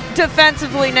execute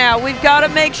defensively now. We've got to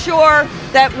make sure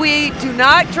that we do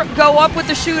not go up with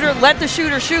the shooter, let the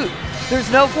shooter shoot. There's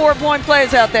no 4-point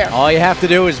plays out there. All you have to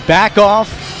do is back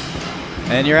off,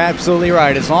 and you're absolutely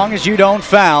right. As long as you don't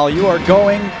foul, you are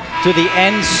going to the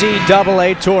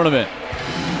NCAA tournament.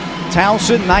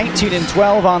 Towson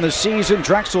 19-12 on the season.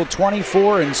 Drexel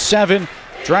 24-7.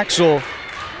 Drexel,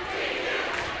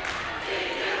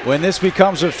 when this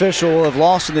becomes official, will have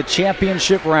lost in the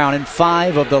championship round in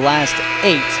 5 of the last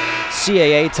 8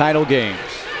 CAA title games.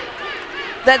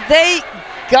 That they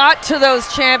got to those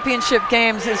championship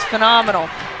games is phenomenal.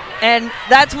 And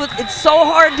that's what, it's so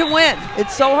hard to win.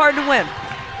 It's so hard to win.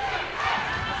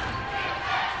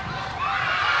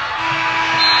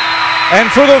 And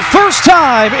for the first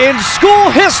time in school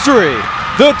history,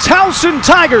 the Towson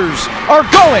Tigers are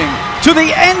going to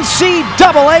the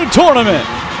NCAA tournament.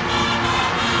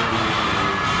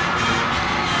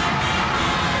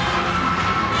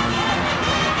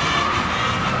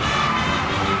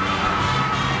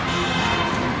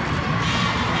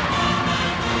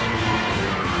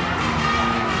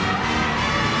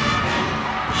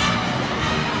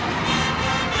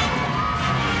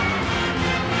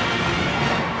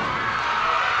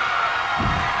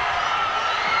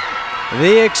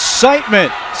 The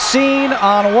excitement seen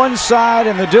on one side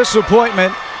and the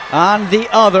disappointment on the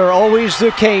other, always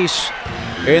the case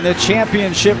in the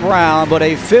championship round, but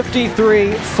a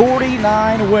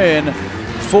 53-49 win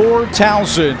for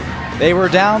Towson. They were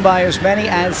down by as many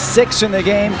as 6 in the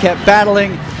game, kept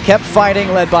battling, kept fighting,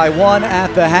 led by 1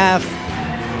 at the half,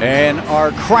 and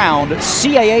are crowned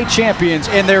CAA champions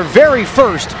in their very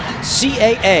first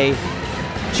CAA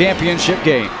championship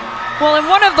game. Well, in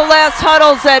one of the last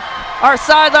huddles that our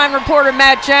sideline reporter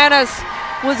Matt Janis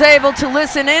was able to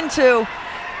listen into,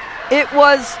 it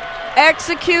was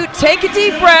execute, take a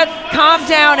deep breath, calm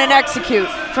down, and execute,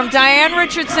 from Diane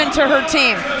Richardson to her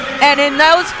team. And in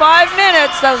those 5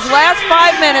 minutes, those last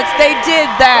 5 minutes, they did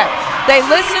that. They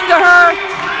listened to her,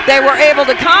 they were able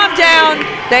to calm down,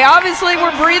 they obviously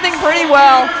were breathing pretty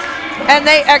well, and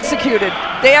they executed.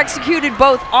 They executed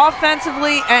both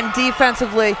offensively and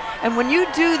defensively. And when you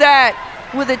do that,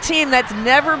 with a team that's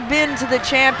never been to the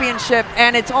championship,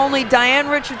 and it's only Diane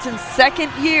Richardson's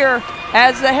second year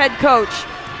as the head coach.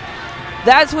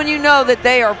 That's when you know that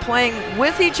they are playing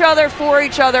with each other, for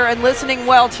each other, and listening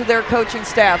well to their coaching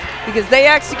staff, because they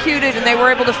executed and they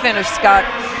were able to finish, Scott.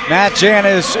 Matt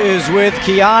Janis is with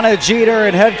Kiana Jeter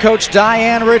and head coach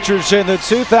Diane Richardson, the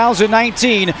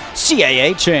 2019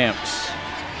 CAA champs.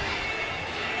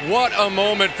 What a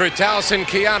moment for Towson.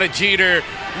 Kiana Jeter,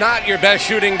 not your best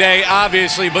shooting day,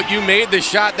 obviously, but you made the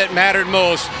shot that mattered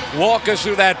most. Walk us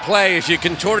through that play as you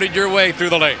contorted your way through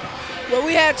the lane. Well,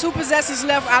 we had 2 possessions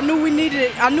left. I knew we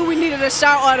needed a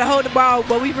shot or to hold the ball,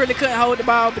 but we really couldn't hold the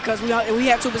ball because we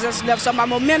had 2 possessions left. So my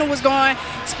momentum was going,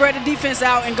 spread the defense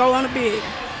out, and go on a big.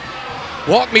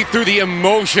 Walk me through the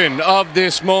emotion of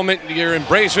this moment. Your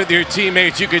embrace with your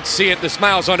teammates, you could see it, the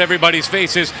smiles on everybody's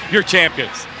faces. You're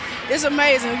champions. It's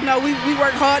amazing. You know, we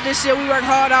worked hard this year. We worked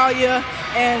hard all year,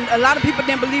 and a lot of people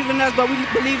didn't believe in us, but we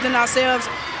believed in ourselves,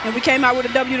 and we came out with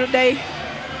a W today.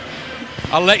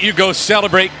 I'll let you go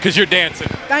celebrate because you're dancing.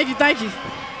 Thank you, thank you.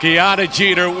 Kiana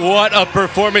Jeter, what a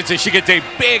performance, and she gets a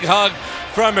big hug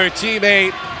from her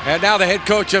teammate. And now the head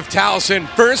coach of Towson,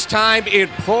 first time in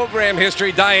program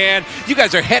history. Diane, you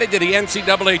guys are headed to the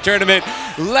NCAA tournament.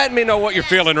 Let me know what you're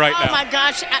feeling right now. Oh my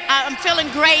gosh, I'm feeling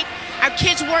great. Our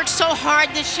kids worked so hard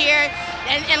this year,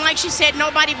 and like she said,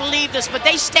 nobody believed us, but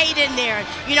they stayed in there.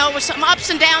 You know, with some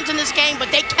ups and downs in this game, but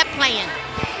they kept playing.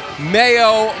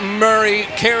 Mayo Murray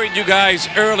carried you guys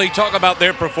early. Talk about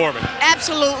their performance.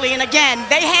 Absolutely, and again,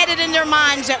 they had it in their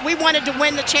minds that we wanted to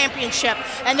win the championship,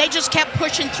 and they just kept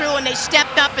pushing through, and they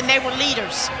stepped up, and they were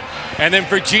leaders. And then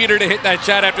for Jeter to hit that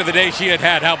shot after the day she had,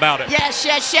 how about it? Yes,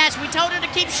 yes, yes. We told her to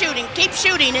keep shooting,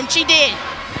 and she did.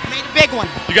 Made a big one.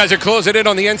 You guys are closing in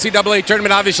on the NCAA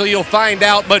tournament. Obviously, you'll find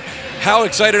out, but how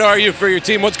excited are you for your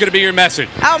team? What's going to be your message?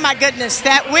 Oh my goodness,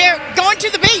 that we're going to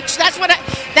the beach. That's what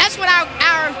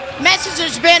our message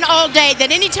has been all day,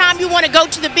 that anytime you want to go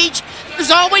to the beach,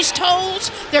 there's always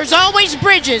tolls, there's always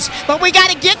bridges, but we got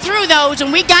to get through those,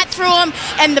 and we got through them,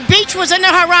 and the beach was in the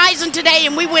horizon today,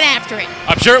 and we went after it.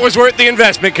 I'm sure it was worth the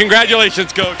investment.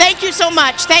 Congratulations, Coach. Thank you so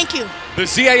much. Thank you. The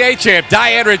CAA champ,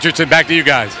 Diane Richardson. Back to you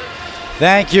guys.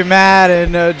 Thank you, Matt.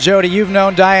 And Jody, you've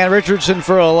known Diane Richardson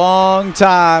for a long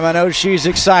time. I know she's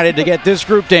excited to get this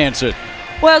group dancing.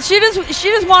 Well, she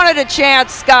just wanted a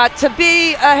chance, Scott, to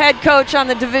be a head coach on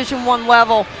the Division I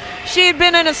level. She had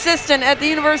been an assistant at the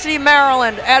University of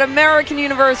Maryland, at American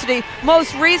University,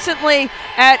 most recently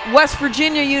at West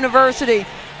Virginia University.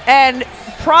 And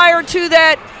prior to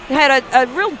that, had a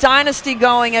real dynasty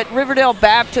going at Riverdale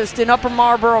Baptist in Upper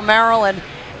Marlboro, Maryland.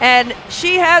 And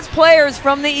she has players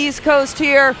from the East Coast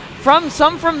here,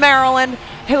 some from Maryland,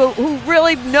 who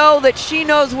really know that she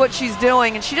knows what she's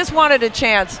doing, and she just wanted a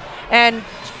chance. And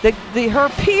her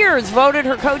peers voted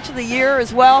her coach of the year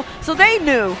as well, so they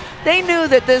knew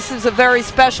that this is a very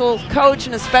special coach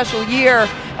and a special year,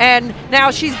 and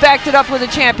now she's backed it up with a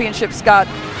championship, Scott.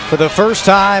 For the first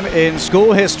time in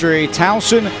school history,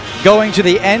 Towson going to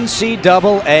the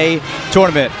NCAA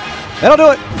tournament. That'll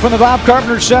do it from the Bob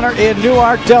Carpenter Center in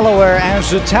Newark, Delaware, as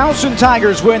the Towson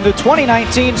Tigers win the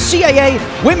 2019 CAA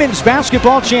Women's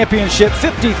Basketball Championship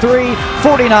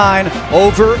 53-49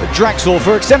 over Drexel.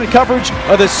 For extended coverage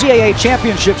of the CAA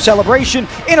Championship celebration,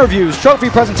 interviews, trophy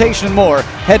presentation, and more,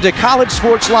 head to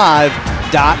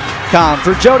collegesportslive.com.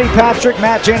 For Jody Patrick,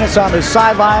 Matt Janis on the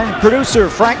sideline, producer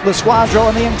Frank LaSquadro,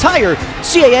 and the entire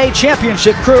CAA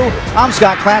Championship crew, I'm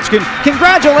Scott Klatskin.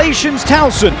 Congratulations,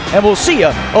 Towson, and we'll see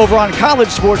you over on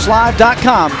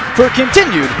collegesportslive.com for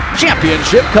continued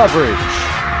championship coverage.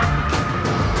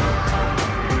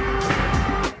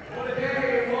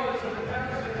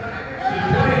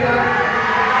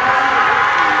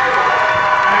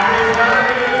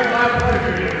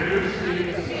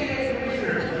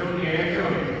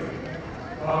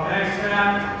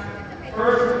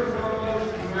 First and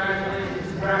foremost, congratulations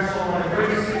to Drexel on a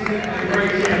great season and a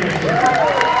great championship.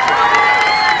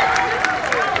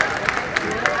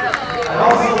 I'd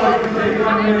also like to take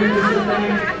 1 minute just to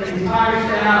thank the entire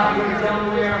staff here in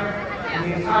Delaware and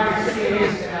the entire CAA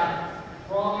staff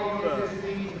for all they did this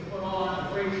week to put on a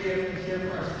great championship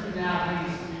for our student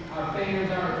athletes, our fans,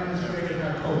 our administrators, and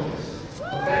our coaches. So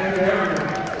thank you to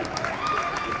everyone.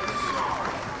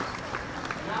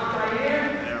 Now,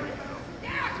 Diane,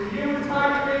 to you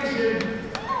entire nation,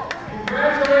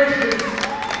 congratulations.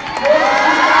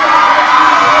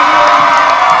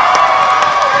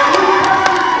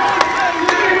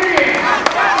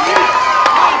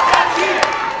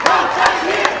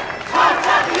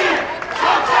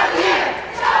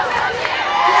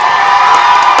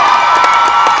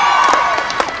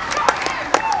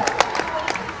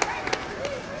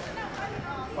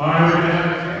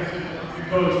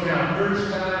 Coach, now,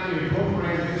 first time in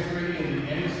program history in the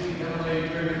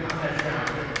NCAA tournament, how's that sound?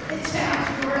 It sounds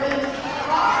great.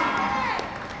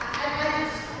 I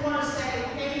just want to say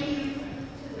thank you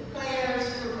to the players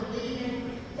for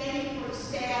believing. Thank you for the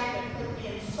staff that put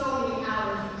in so many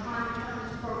hours in trying to turn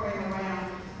this program around.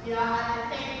 You know, I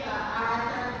thank our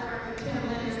athletic director, Tim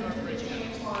Leonard, who took a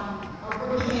chance on our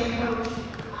rookie head coach,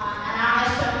 and our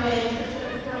SWA,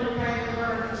 Shirley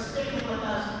Brandenburg, for sticking with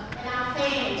us, and our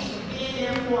fans for being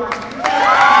there for us.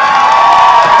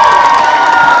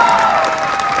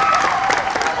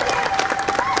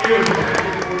 It was a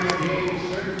magic game.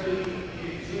 Certainly,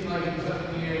 it seemed like it was up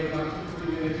in the air with about 2-3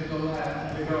 minutes to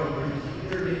go. When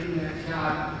you're hitting that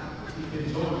shot, she's been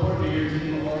so important to your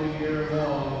team all year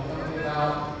long. Talking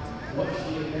about what she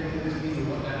has meant to this team and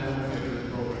what that moment meant to this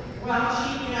program. Well, she,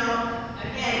 you know,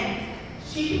 again,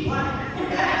 she won.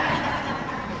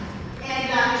 And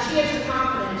she has the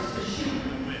confidence to shoot.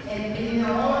 And you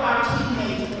know,